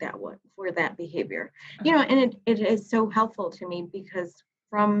for what that was, for that behavior. And it is so helpful to me because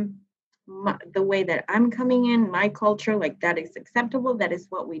from the way that I'm coming in, my culture, like that is acceptable. That is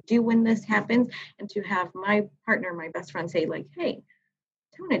what we do when this happens. And to have my partner, my best friend say like, hey,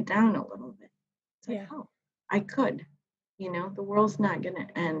 tone it down a little bit. It's like, oh, I could, the world's not going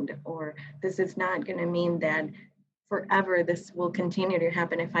to end, or this is not going to mean that forever this will continue to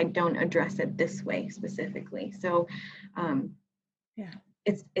happen if I don't address it this way specifically. So,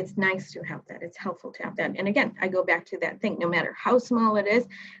 it's nice to have that. It's helpful to have that. And again, I go back to that thing, no matter how small it is,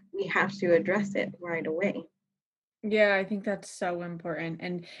 we have to address it right away. Yeah, I think that's so important.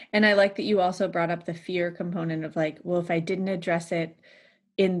 And I like that you also brought up the fear component of like, well, if I didn't address it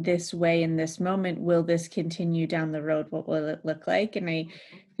in this way, in this moment, will this continue down the road? What will it look like? And I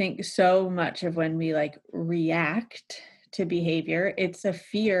think so much of when we like react to behavior, it's a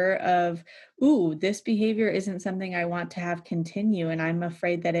fear of, ooh, this behavior isn't something I want to have continue. And I'm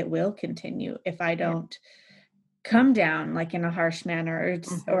afraid that it will continue if I don't come down like in a harsh manner,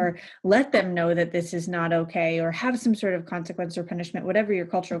 or let them know that this is not okay, or have some sort of consequence or punishment, whatever your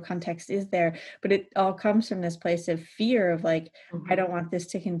cultural context is there. But it all comes from this place of fear of like, I don't want this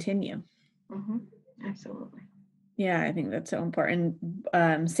to continue. Absolutely. Yeah, I think that's so important.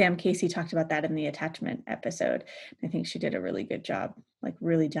 Sam Casey talked about that in the attachment episode. I think she did a really good job, like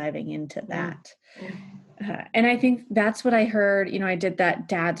really diving into that. And I think that's what I heard. I did that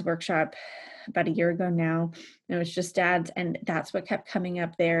dad's workshop about a year ago now, and it was just dads. And that's what kept coming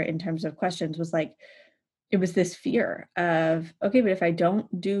up there in terms of questions was like, it was this fear of, okay, but if I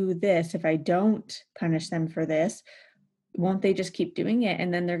don't do this, if I don't punish them for this, won't they just keep doing it?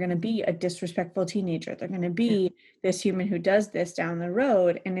 And then they're going to be a disrespectful teenager. They're going to be this human who does this down the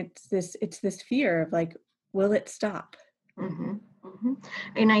road. And it's this fear of like, will it stop?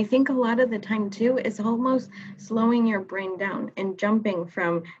 And I think a lot of the time too, is almost slowing your brain down and jumping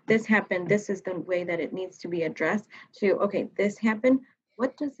from this happened, this is the way that it needs to be addressed, to, okay, this happened,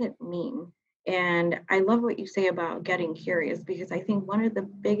 what does it mean? And I love what you say about getting curious, because I think one of the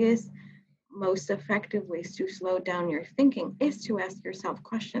biggest, most effective ways to slow down your thinking is to ask yourself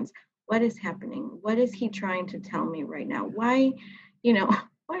questions. What is happening? What is he trying to tell me right now? Why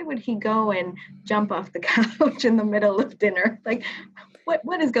would he go and jump off the couch in the middle of dinner? Like,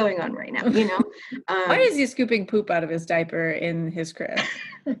 what is going on right now? Why is he scooping poop out of his diaper in his crib?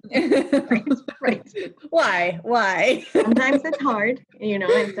 Right. Why? Sometimes it's hard,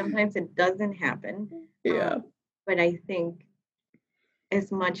 and sometimes it doesn't happen. Yeah. But I think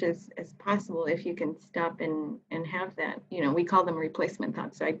as much as possible, if you can stop and have that, we call them replacement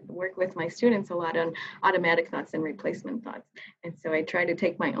thoughts. So I work with my students a lot on automatic thoughts and replacement thoughts. And so I try to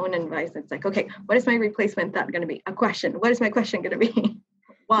take my own advice. It's like, okay, what is my replacement thought going to be? A question. What is my question going to be?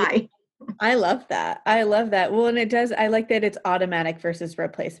 Why? I love that. I love that. Well, and I like that it's automatic versus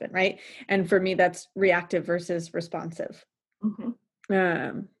replacement, right? And for me, that's reactive versus responsive.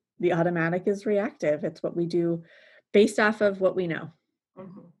 Mm-hmm. The automatic is reactive. It's what we do based off of what we know.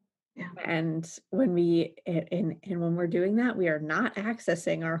 Mm-hmm. Yeah. And when when we're doing that, we are not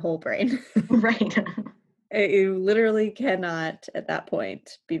accessing our whole brain. Right. You literally cannot at that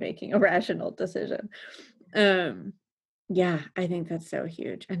point be making a rational decision. Yeah, I think that's so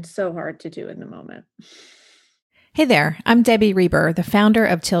huge and so hard to do in the moment. Hey there, I'm Debbie Reber, the founder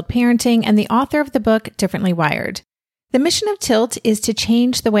of Tilt Parenting and the author of the book Differently Wired. The mission of Tilt is to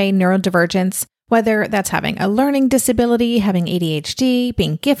change the way neurodivergence, whether that's having a learning disability, having ADHD,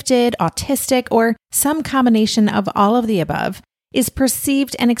 being gifted, autistic, or some combination of all of the above, is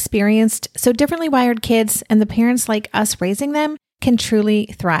perceived and experienced so differently wired kids and the parents like us raising them can truly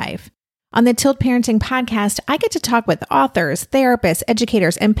thrive. On the Tilt Parenting podcast, I get to talk with authors, therapists,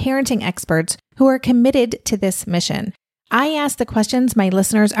 educators, and parenting experts who are committed to this mission. I ask the questions my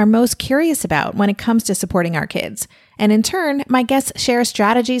listeners are most curious about when it comes to supporting our kids. And in turn, my guests share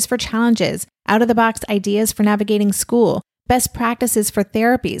strategies for challenges, out-of-the-box ideas for navigating school, best practices for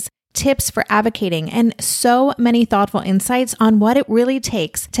therapies, tips for advocating, and so many thoughtful insights on what it really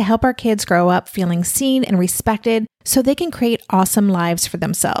takes to help our kids grow up feeling seen and respected so they can create awesome lives for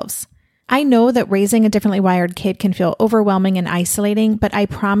themselves. I know that raising a differently wired kid can feel overwhelming and isolating, but I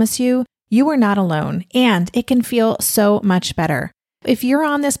promise you, you are not alone, and it can feel so much better. If you're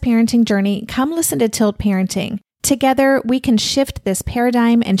on this parenting journey, come listen to Tilt Parenting. Together, we can shift this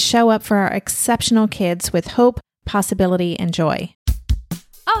paradigm and show up for our exceptional kids with hope, possibility, and joy.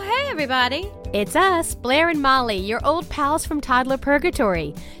 Oh, hey, everybody. It's us, Blair and Molly, your old pals from Toddler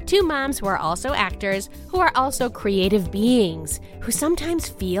Purgatory. Two moms who are also actors, who are also creative beings, who sometimes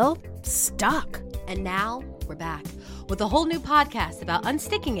feel stuck. And now we're back with a whole new podcast about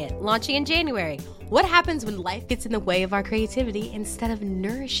unsticking it, launching in January. What happens when life gets in the way of our creativity instead of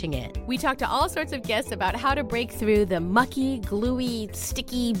nourishing it? We talk to all sorts of guests about how to break through the mucky, gluey,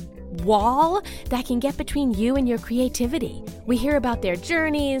 sticky wall that can get between you and your creativity. We hear about their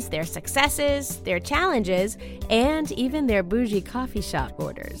journeys, their successes, their challenges, and even their bougie coffee shop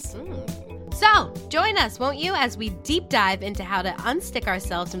orders. So, join us, won't you, as we deep dive into how to unstick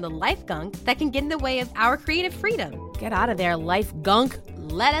ourselves from the life gunk that can get in the way of our creative freedom. Get out of there, life gunk.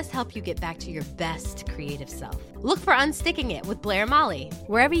 Let us help you get back to your best creative self. Look for Unsticking It with Blair and Molly,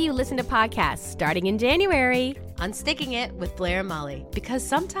 wherever you listen to podcasts, starting in January. Unsticking It with Blair and Molly, because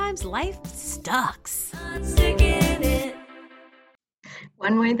sometimes life sucks. Unsticking it.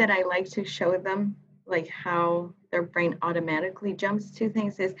 One way that I like to show them like how their brain automatically jumps to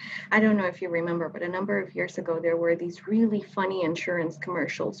things is, I don't know if you remember, but a number of years ago, there were these really funny insurance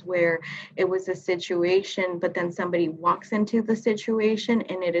commercials where it was a situation, but then somebody walks into the situation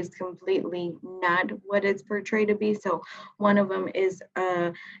and it is completely not what it's portrayed to be. So one of them is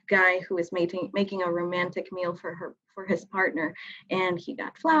a guy who is making a romantic meal for his partner, and he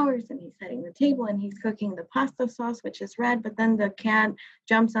got flowers and he's setting the table and he's cooking the pasta sauce, which is red, but then the cat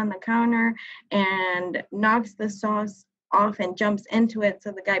jumps on the counter and knocks the sauce off and jumps into it.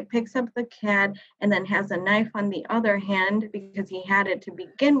 So the guy picks up the cat and then has a knife on the other hand because he had it to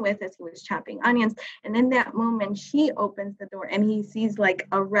begin with as he was chopping onions. And in that moment, she opens the door and he sees like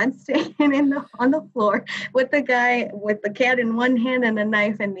a red stain on the floor with the guy with the cat in one hand and a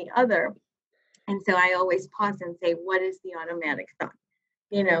knife in the other. And so I always pause and say, what is the automatic thought?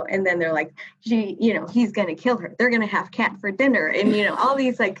 And then they're like, he's going to kill her. They're going to have cat for dinner. And, all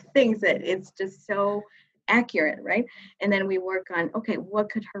these like things that it's just so accurate, right? And then we work on, okay, what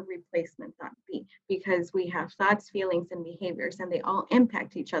could her replacement thought be? Because we have thoughts, feelings, and behaviors, and they all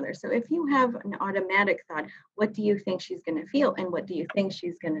impact each other. So if you have an automatic thought, what do you think she's going to feel? And what do you think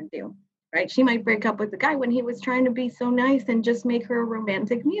she's going to do, right? She might break up with the guy when he was trying to be so nice and just make her a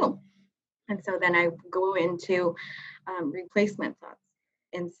romantic meal. And so then I go into replacement thoughts.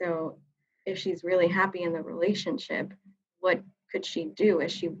 And so if she's really happy in the relationship, what could she do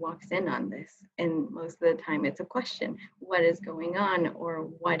as she walks in on this? And most of the time it's a question, what is going on, or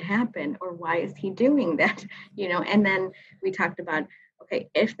what happened, or why is he doing that? And then we talked about, okay,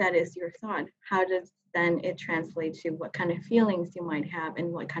 if that is your thought, how does then it translate to what kind of feelings you might have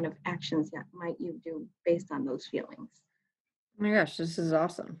and what kind of actions that might you do based on those feelings? Oh my gosh, this is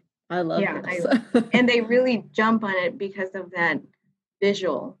awesome. I love this. And they really jump on it because of that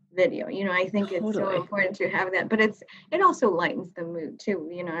visual video. I think it's so Totally. important to have that, but it also lightens the mood too.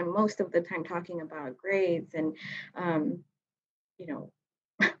 I'm most of the time talking about grades and, you know,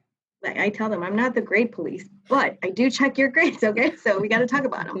 I tell them I'm not the grade police, but I do check your grades. Okay. So we got to talk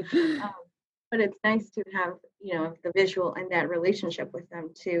about them. But it's nice to have, the visual and that relationship with them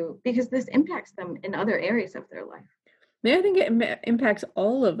too, because this impacts them in other areas of their life. Yeah, I think it impacts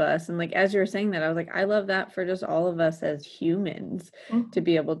all of us. And like, as you were saying that, I was like, I love that for just all of us as humans to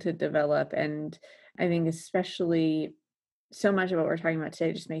be able to develop. And I think especially so much of what we're talking about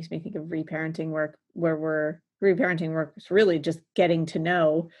today just makes me think of reparenting work, where reparenting work is really just getting to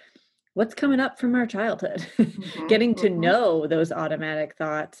know what's coming up from our childhood, getting to know those automatic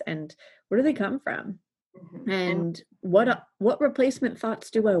thoughts and where do they come from? And what replacement thoughts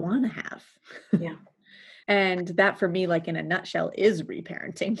do I want to have? Yeah. And that for me, like in a nutshell, is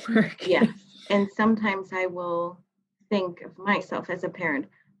reparenting work. Yes. And sometimes I will think of myself as a parent,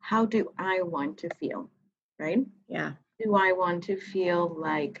 how do I want to feel? Right? Yeah. Do I want to feel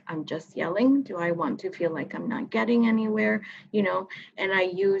like I'm just yelling? Do I want to feel like I'm not getting anywhere? And I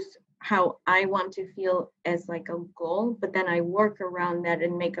use how I want to feel as like a goal, but then I work around that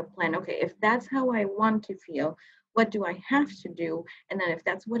and make a plan. Okay, if that's how I want to feel, what do I have to do? And then if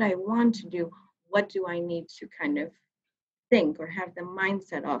that's what I want to do, what do I need to kind of think or have the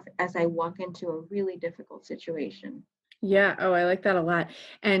mindset of as I walk into a really difficult situation? Yeah. Oh, I like that a lot.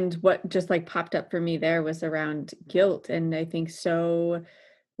 And what just like popped up for me there was around guilt. And I think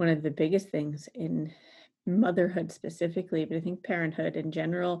one of the biggest things in motherhood specifically, but I think parenthood in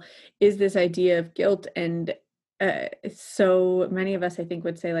general, is this idea of guilt. And so many of us, I think,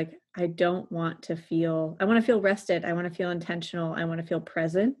 would say like, I want to feel rested. I want to feel intentional. I want to feel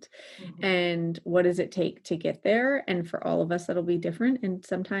present. And what does it take to get there? And for all of us, that'll be different. And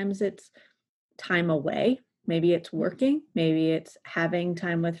sometimes it's time away. Maybe it's working, maybe it's having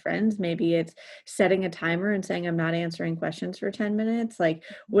time with friends, maybe it's setting a timer and saying, I'm not answering questions for 10 minutes, like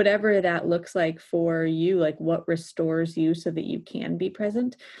whatever that looks like for you, like what restores you so that you can be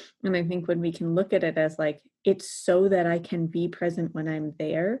present. And I think when we can look at it as like, it's so that I can be present when I'm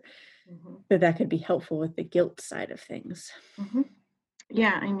there, that could be helpful with the guilt side of things.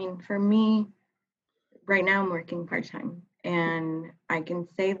 Yeah, I mean, for me, right now I'm working part-time. And I can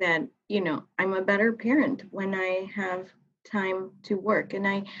say that, I'm a better parent when I have time to work. And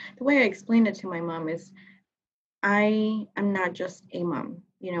the way I explained it to my mom is I am not just a mom.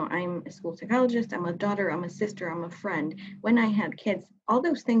 I'm a school psychologist, I'm a daughter, I'm a sister, I'm a friend. When I had kids, all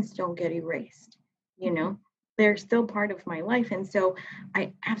those things don't get erased. They're still part of my life. And so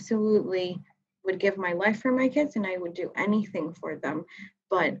I absolutely would give my life for my kids and I would do anything for them.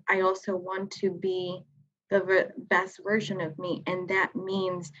 But I also want to be the best version of me. And that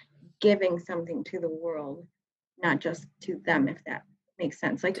means giving something to the world, not just to them, if that makes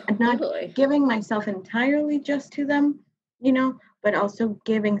sense. Like not giving myself entirely just to them, but also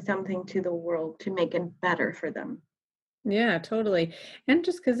giving something to the world to make it better for them. Yeah, totally. And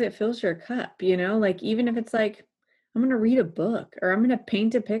just because it fills your cup, like even if it's like, I'm going to read a book or I'm going to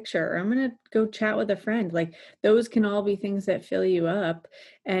paint a picture or I'm going to go chat with a friend. Like those can all be things that fill you up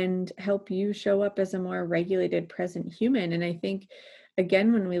and help you show up as a more regulated, present human. And I think,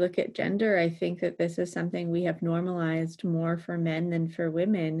 again, when we look at gender, I think that this is something we have normalized more for men than for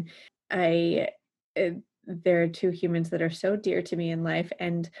women. There are two humans that are so dear to me in life,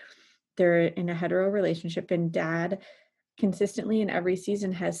 and they're in a hetero relationship, and dad consistently in every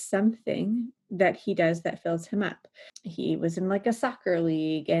season has something that he does that fills him up. He was in like a soccer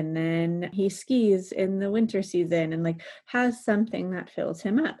league, and then he skis in the winter season and like has something that fills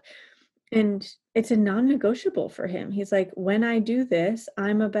him up. And it's a non-negotiable for him. He's like, when I do this,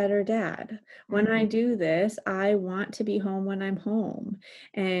 I'm a better dad. When I do this, I want to be home when I'm home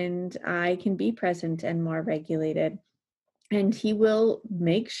and I can be present and more regulated. And he will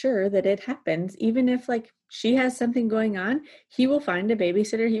make sure that it happens, even if like she has something going on, he will find a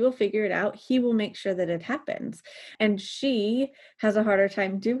babysitter, he will figure it out, he will make sure that it happens. And she has a harder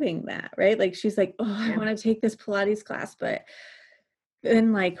time doing that, right? Like she's like, oh, I want to take this Pilates class, but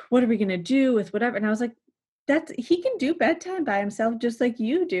then like, what are we going to do with whatever? And I was like, he can do bedtime by himself just like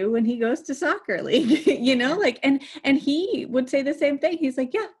you do when he goes to soccer league, like, and he would say the same thing. He's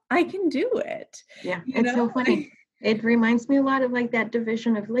like, yeah, I can do it. Yeah. It's so funny. It reminds me a lot of like that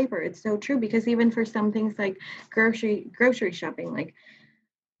division of labor. It's so true because even for some things like grocery shopping, like,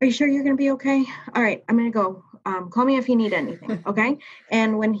 are you sure you're going to be okay? All right, I'm going to go. Call me if you need anything. Okay.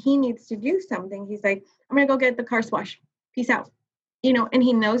 And when he needs to do something, he's like, I'm going to go get the car wash. Peace out. And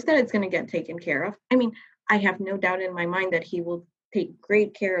he knows that it's going to get taken care of. I mean, I have no doubt in my mind that he will take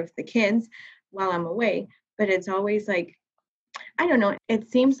great care of the kids while I'm away, but it's always like, I don't know. It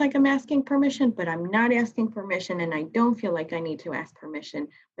seems like I'm asking permission, but I'm not asking permission. And I don't feel like I need to ask permission.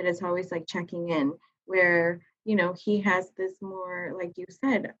 But it's always like checking in where, he has this more, like you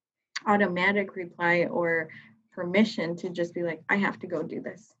said, automatic reply or permission to just be like, I have to go do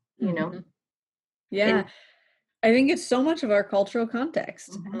this, Yeah. And I think it's so much of our cultural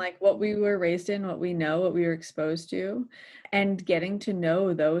context and Mhm. like what we were raised in, what we know, what we were exposed to, and getting to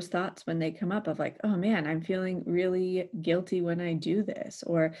know those thoughts when they come up of like, oh man, I'm feeling really guilty when I do this.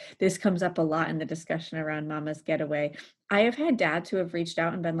 Or this comes up a lot in the discussion around Mama's Getaway. I have had dads who have reached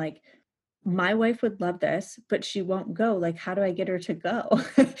out and been like, my wife would love this, but she won't go. Like, how do I get her to go?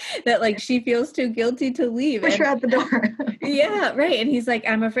 That like she feels too guilty to leave. push her And out the door. yeah, right. And he's like,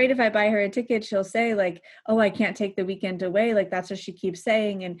 I'm afraid if I buy her a ticket, she'll say like, oh, I can't take the weekend away. Like that's what she keeps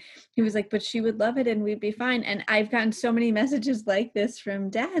saying. And he was like, but she would love it and we'd be fine. And I've gotten so many messages like this from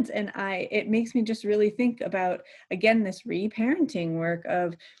dads. And it makes me just really think about, again, this reparenting work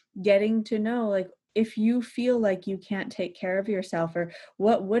of getting to know, like, if you feel like you can't take care of yourself, or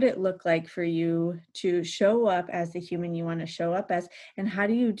what would it look like for you to show up as the human you want to show up as? And how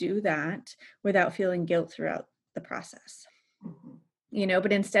do you do that without feeling guilt throughout the process? Mhm.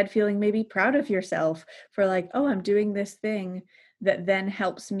 But instead feeling maybe proud of yourself for like, oh, I'm doing this thing that then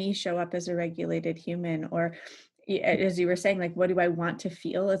helps me show up as a regulated human. Or as you were saying, like, what do I want to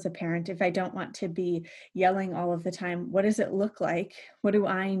feel as a parent? If I don't want to be yelling all of the time, what does it look like? What do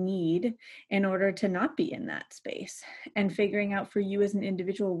I need in order to not be in that space? And figuring out for you as an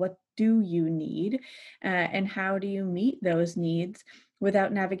individual, what do you need? And how do you meet those needs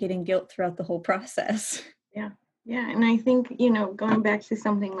without navigating guilt throughout the whole process? Yeah. Yeah. And I think, going back to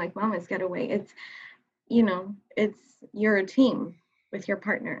something like Mama's Getaway, it's you're a team with your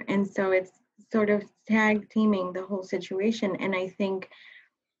partner. And so it's sort of tag teaming the whole situation. And I think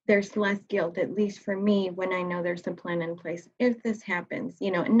there's less guilt, at least for me, when I know there's a plan in place. If this happens,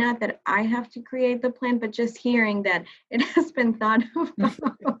 not that I have to create the plan, but just hearing that it has been thought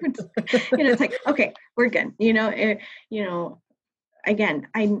about, it's like, okay, we're good. Again,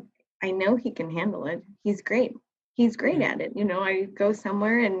 I know he can handle it. He's great. He's great at it. I go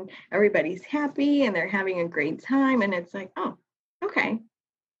somewhere and everybody's happy and they're having a great time. And it's like, oh, okay,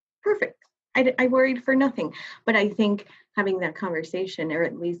 perfect. I worried for nothing. But I think having that conversation, or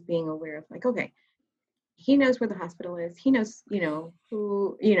at least being aware of like, okay, he knows where the hospital is. He knows,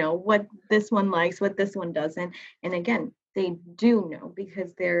 who, what this one likes, what this one doesn't. And again, they do know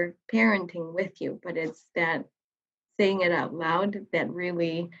because they're parenting with you, but it's that saying it out loud that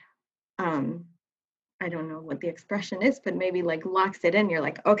really, I don't know what the expression is, but maybe like locks it in. You're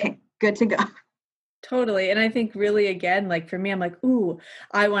like, okay, good to go. Totally. And I think really, again, like for me, I'm like, ooh,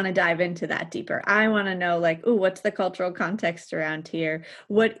 I want to dive into that deeper. I want to know like, ooh, what's the cultural context around here?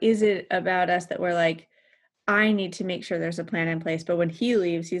 What is it about us that we're like, I need to make sure there's a plan in place. But when he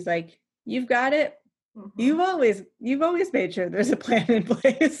leaves, he's like, you've got it. Mhm. You've always made sure there's a plan in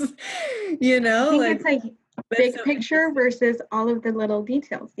place. I think it's like big picture versus all of the little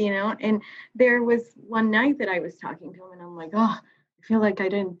details, and there was one night that I was talking to him and I'm like, oh, I feel like I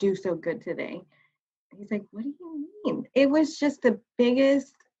didn't do so good today. He's like, what do you mean? It was just the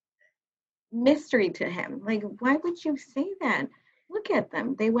biggest mystery to him. Like, why would you say that? Look at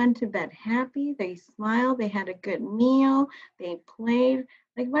them. They went to bed happy. They smiled. They had a good meal. They played.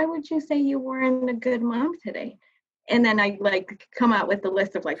 Like, why would you say you weren't a good mom today? And then I like come out with the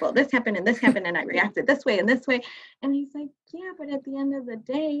list of like, well, this happened and I reacted this way and this way. And he's like, yeah, but at the end of the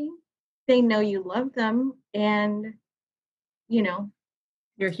day, they know you love them. And,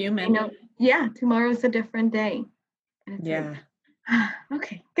 you're human. Yeah, tomorrow's a different day. And it's yeah. Like,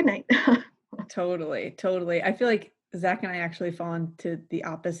 okay, good night. Totally. I feel like Zach and I actually fall into the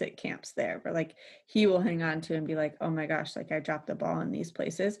opposite camps there, where like he will hang on to and be like, oh my gosh, like I dropped the ball in these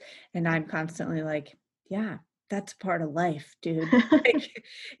places. And I'm constantly like, yeah, that's part of life, dude. Like,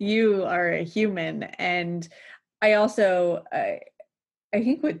 you are a human. And I also, I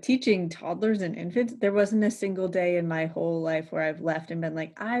think with teaching toddlers and infants, there wasn't a single day in my whole life where I've left and been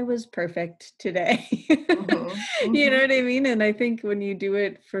like, I was perfect today. Mm-hmm. You know what I mean? And I think when you do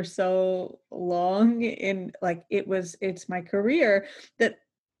it for so long in like, it's my career, that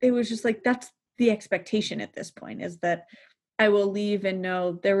it was just like, that's the expectation at this point, is that I will leave and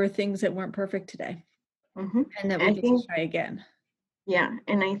know there were things that weren't perfect today. Mm-hmm. And that we get to try again. Yeah.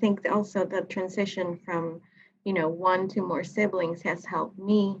 And I think also the transition from, one to more siblings has helped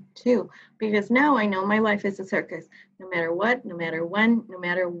me too, because now I know my life is a circus. No matter what, no matter when, no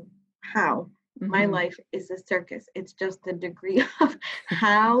matter how, my life is a circus. It's just the degree of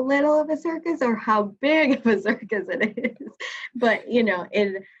how little of a circus or how big of a circus it is. But,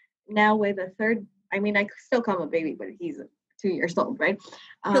 now with a third, I mean, I still call him a baby, but he's 2 years old, right?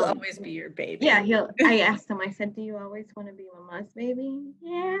 He'll always be your baby. Yeah, I asked him, I said, do you always want to be Mama's baby?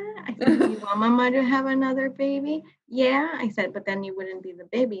 Yeah. I said, do you want Mama to have another baby? Yeah. I said, but then you wouldn't be the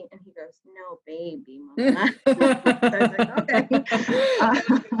baby. And he goes, no, baby, Mama. So I was like, okay.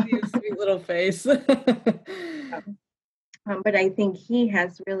 Sweet little face. But I think he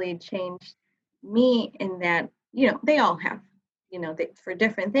has really changed me in that, they all have, for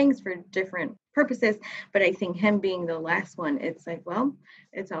different things, for different purposes. But I think him being the last one, it's like, well,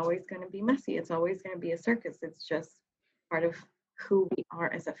 it's always going to be messy. It's always going to be a circus. It's just part of who we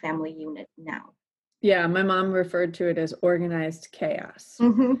are as a family unit now. Yeah, my mom referred to it as organized chaos.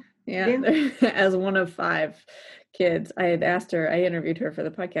 Mm-hmm. Yeah. As one of 5 kids, I had asked her, I interviewed her for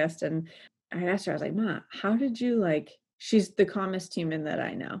the podcast, and I asked her, I was like, Ma, how did you she's the calmest human that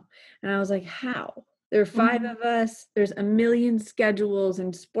I know. And I was like, how? There are 5 of us, there's a million schedules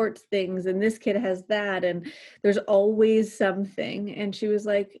and sports things, and this kid has that, and there's always something. And she was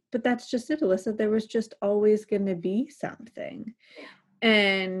like, but that's just it, Alyssa. There was just always going to be something.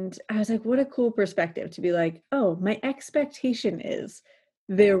 And I was like, what a cool perspective to be like, oh, my expectation is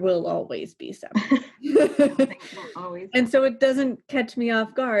there will always be something. And so it doesn't catch me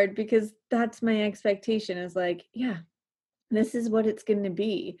off guard, because that's my expectation, is like, yeah, this is what it's going to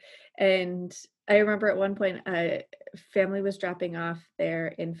be. And I remember at one point, a family was dropping off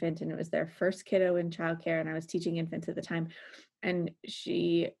their infant, and it was their first kiddo in childcare. And I was teaching infants at the time. And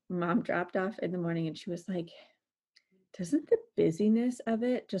mom dropped off in the morning, and she was like, doesn't the busyness of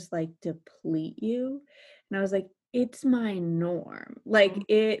it just deplete you? And I was like, it's my norm.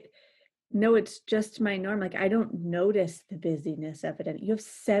 No, it's just my norm. I don't notice the busyness of it. And you have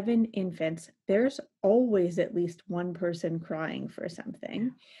 7 infants. There's always at least one person crying for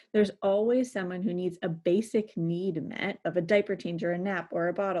something. There's always someone who needs a basic need met of a diaper change or a nap or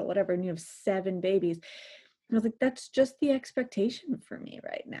a bottle, whatever. And you have 7 babies. And I was like, that's just the expectation for me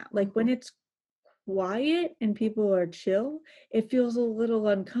right now. When it's quiet and people are chill, it feels a little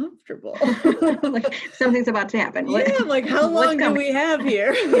uncomfortable. Something's about to happen. Yeah, how long do we have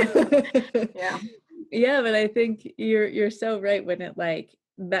here? Yeah. Yeah, but I think you're so right when it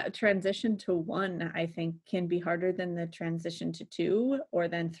that transition to 1, I think, can be harder than the transition to 2 or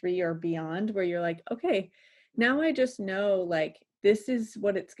then 3 or beyond, where you're like, okay, now I just know this is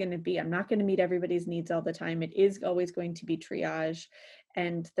what it's going to be. I'm not going to meet everybody's needs all the time. It is always going to be triage,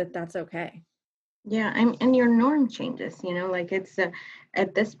 and that's okay. Yeah, and your norm changes, it's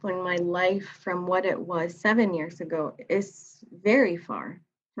at this point, my life from what it was 7 years ago is very far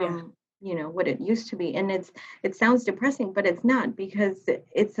from, what it used to be. And it sounds depressing, but it's not, because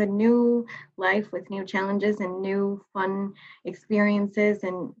it's a new life with new challenges and new fun experiences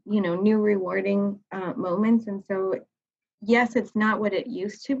and, new rewarding moments. And so, yes, it's not what it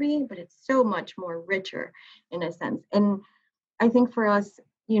used to be, but it's so much more richer in a sense. And I think for us,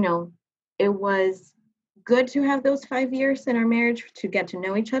 it was good to have those 5 years in our marriage to get to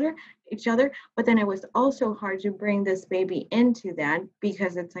know each other, but then it was also hard to bring this baby into that,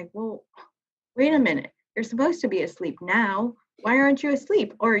 because it's like, well, wait a minute, you're supposed to be asleep now. Why aren't you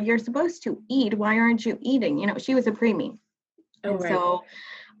asleep? Or you're supposed to eat. Why aren't you eating? She was a preemie. So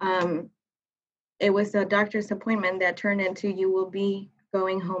it was a doctor's appointment that turned into, you will be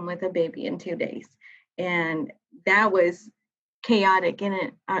going home with a baby in 2 days. And that was chaotic in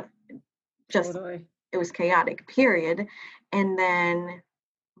it. It was chaotic, period. And then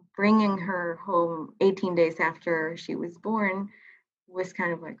bringing her home 18 days after she was born was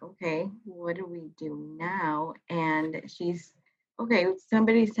kind of like, okay, what do we do now? And she's, okay,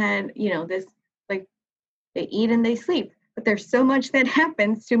 somebody said, this, they eat and they sleep, but there's so much that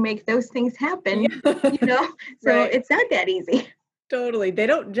happens to make those things happen, so right. It's not that easy. Totally. They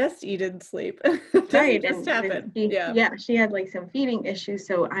don't just eat and sleep. Right. Just happen. She had some feeding issues.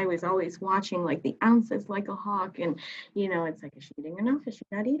 So I was always watching the ounces like a hawk. And, it's is she eating enough? Is she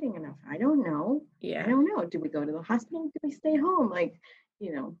not eating enough? I don't know. Yeah. I don't know. Do we go to the hospital? Do we stay home?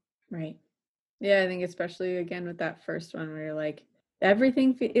 Right. Yeah. I think especially again with that first one where you're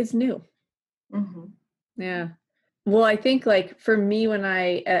everything is new. Mm-hmm. Yeah. Well, I think for me, when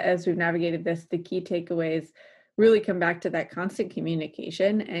as we've navigated this, the key takeaways really come back to that constant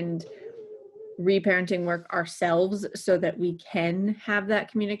communication and reparenting work ourselves so that we can have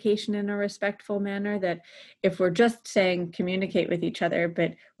that communication in a respectful manner. That if we're just saying communicate with each other,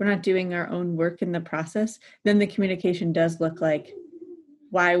 but we're not doing our own work in the process, then the communication does look like,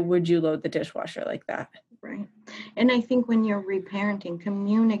 why would you load the dishwasher like that? Right. And I think when you're reparenting,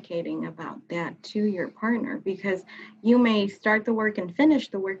 communicating about that to your partner, because you may start the work and finish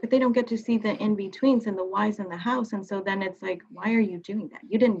the work, but they don't get to see the in-betweens and the whys in the house. And so then it's like, why are you doing that?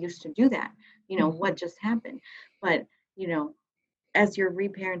 You didn't used to do that. What just happened? But, as you're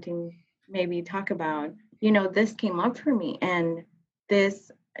reparenting, maybe talk about, this came up for me and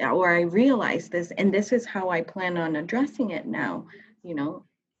this, or I realized this, and this is how I plan on addressing it now,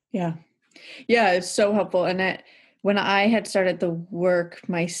 Yeah. Yeah, it's so helpful. And when I had started the work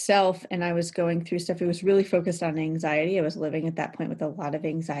myself and I was going through stuff, it was really focused on anxiety. I was living at that point with a lot of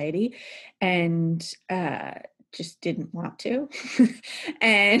anxiety and just didn't want to.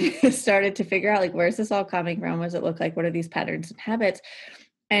 And started to figure out, like, where's this all coming from? What does it look like? What are these patterns and habits?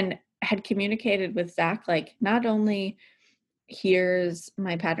 And had communicated with Zach, like, not only here's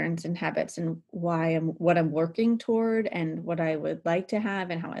my patterns and habits and what I'm working toward and what I would like to have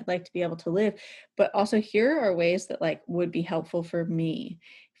and how I'd like to be able to live. But also here are ways that like would be helpful for me,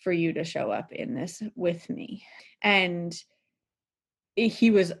 for you to show up in this with me. And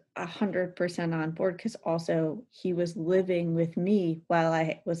he was 100% on board because also he was living with me while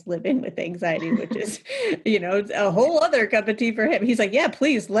I was living with anxiety, which is, a whole other cup of tea for him. He's like, yeah,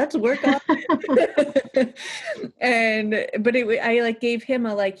 please, let's work on it. I like gave him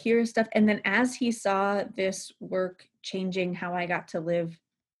a, like, here's stuff. And then as he saw this work changing how I got to live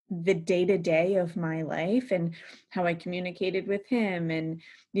the day-to-day of my life and how I communicated with him and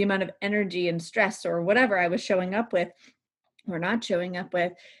the amount of energy and stress or whatever I was showing up with, or not showing up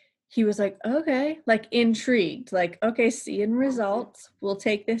with, he was like, okay, like intrigued, like, okay, seeing results, we'll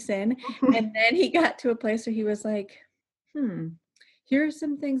take this in. And then he got to a place where he was like, here are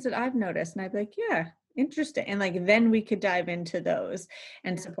some things that I've noticed. And I'd be like, yeah, interesting. And like, then we could dive into those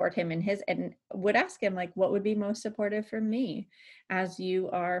and support him in his, and would ask him, like, what would be most supportive for me as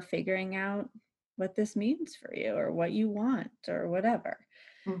you are figuring out what this means for you or what you want or whatever.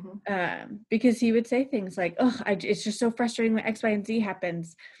 Because he would say things like, it's just so frustrating when X, Y, and Z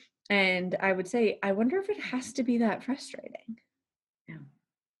happens. And I would say, I wonder if it has to be that frustrating. Yeah.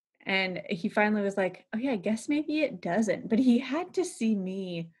 And he finally was like, oh yeah, I guess maybe it doesn't. But he had to see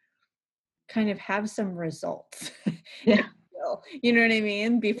me kind of have some results. Yeah. You know what I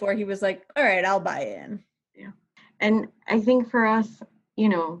mean? Before he was like, all right, I'll buy in. Yeah. And I think for us,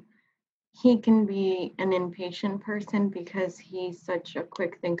 he can be an impatient person because he's such a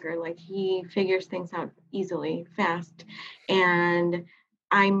quick thinker. Like, he figures things out easily, fast. And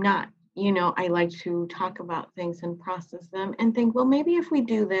I'm not, I like to talk about things and process them and think, well, maybe if we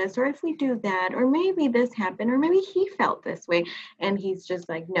do this, or if we do that, or maybe this happened, or maybe he felt this way. And he's just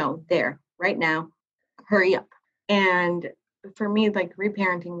like, no, there, right now, hurry up. And for me, like,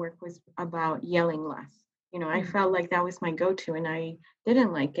 reparenting work was about yelling less. I felt like that was my go-to and I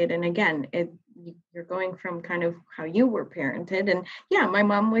didn't like it. And again, you're going from kind of how you were parented. And yeah, my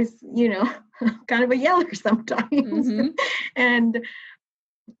mom was, kind of a yeller sometimes. And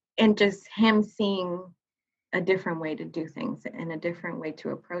just him seeing a different way to do things and a different way to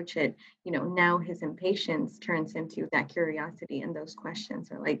approach it, now his impatience turns into that curiosity, and those questions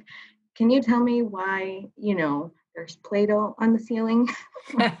are like, can you tell me why, there's Play-Doh on the ceiling?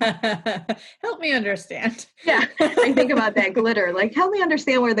 Help me understand. Yeah, I think about that glitter. Like, help me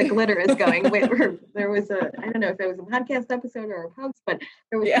understand where the glitter is going. There was I don't know if it was a podcast episode or a post, but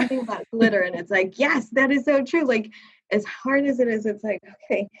there was something about glitter, and it's like, yes, that is so true. Like, as hard as it is, it's like,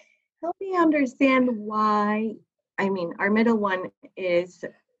 okay, help me understand why. I mean, our middle one is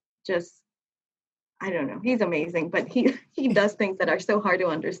just, I don't know, he's amazing, but he does things that are so hard to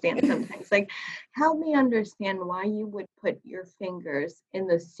understand sometimes. Like, help me understand why you would put your fingers in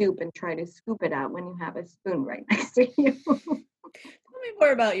the soup and try to scoop it out when you have a spoon right next to you. Tell me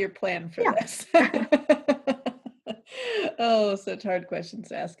more about your plan for this. Oh, such hard questions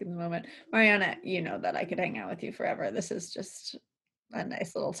to ask in the moment. Mariana, you know that I could hang out with you forever. This is just a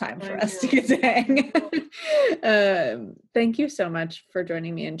nice little time for us to get to hang. Thank you so much for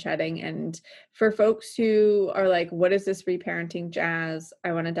joining me and chatting. And for folks who are like, what is this reparenting jazz?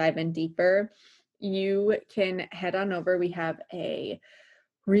 I want to dive in deeper. You can head on over. We have a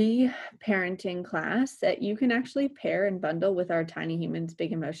reparenting class that you can actually pair and bundle with our Tiny Humans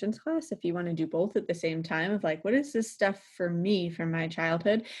Big Emotions class if you want to do both at the same time, of like, what is this stuff for me from my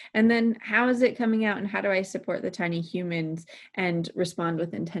childhood, and then how is it coming out and how do I support the tiny humans and respond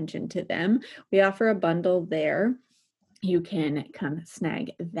with intention to them. We offer a bundle there. You can come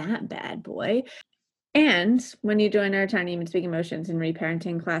snag that bad boy. And when you join our Tiny Humans Big Emotions and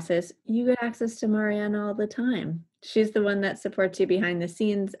reparenting classes, you get access to Mariana all the time. She's the one that supports you behind the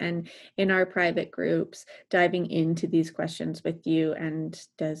scenes and in our private groups, diving into these questions with you, and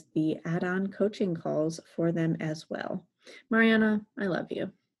does the add-on coaching calls for them as well. Mariana, I love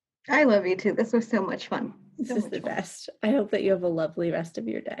you. I love you too. This was so much fun. This is the best. I hope that you have a lovely rest of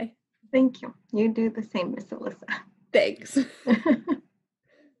your day. Thank you. You do the same, Miss Alyssa. Thanks.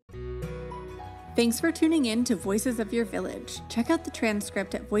 Thanks for tuning in to Voices of Your Village. Check out the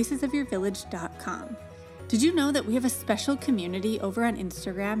transcript at voicesofyourvillage.com. Did you know that we have a special community over on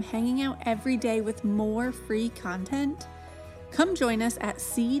Instagram hanging out every day with more free content? Come join us at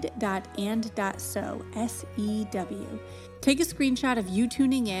seed.and.so, S-E-W. Take a screenshot of you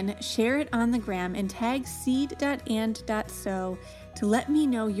tuning in, share it on the gram, and tag seed.and.so to let me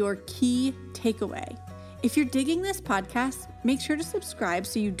know your key takeaway. If you're digging this podcast, make sure to subscribe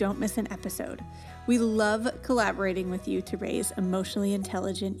so you don't miss an episode. We love collaborating with you to raise emotionally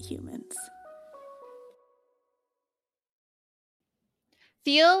intelligent humans.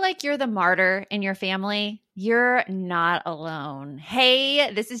 Feel like you're the martyr in your family? You're not alone.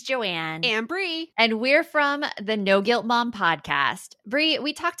 Hey, this is Joanne. And Bree. And we're from the No Guilt Mom podcast. Bree,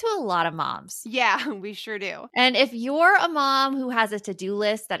 we talk to a lot of moms. Yeah, we sure do. And if you're a mom who has a to-do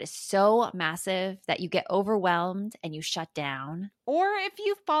list that is so massive that you get overwhelmed and you shut down, or if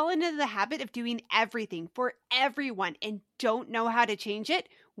you fall into the habit of doing everything for everyone and don't know how to change it,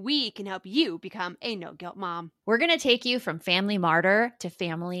 we can help you become a no-guilt mom. we're going to take you from family martyr to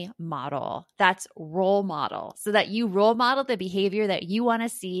family model. That's role model, so that you role model the behavior that you want to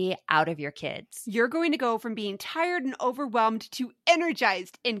see out of your kids. You're going to go from being tired and overwhelmed to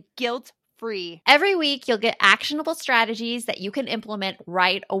energized and guilt-free. Every week, you'll get actionable strategies that you can implement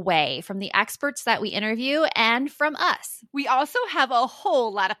right away from the experts that we interview and from us. We also have a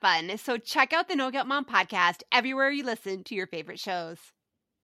whole lot of fun, so check out the No Guilt Mom podcast everywhere you listen to your favorite shows.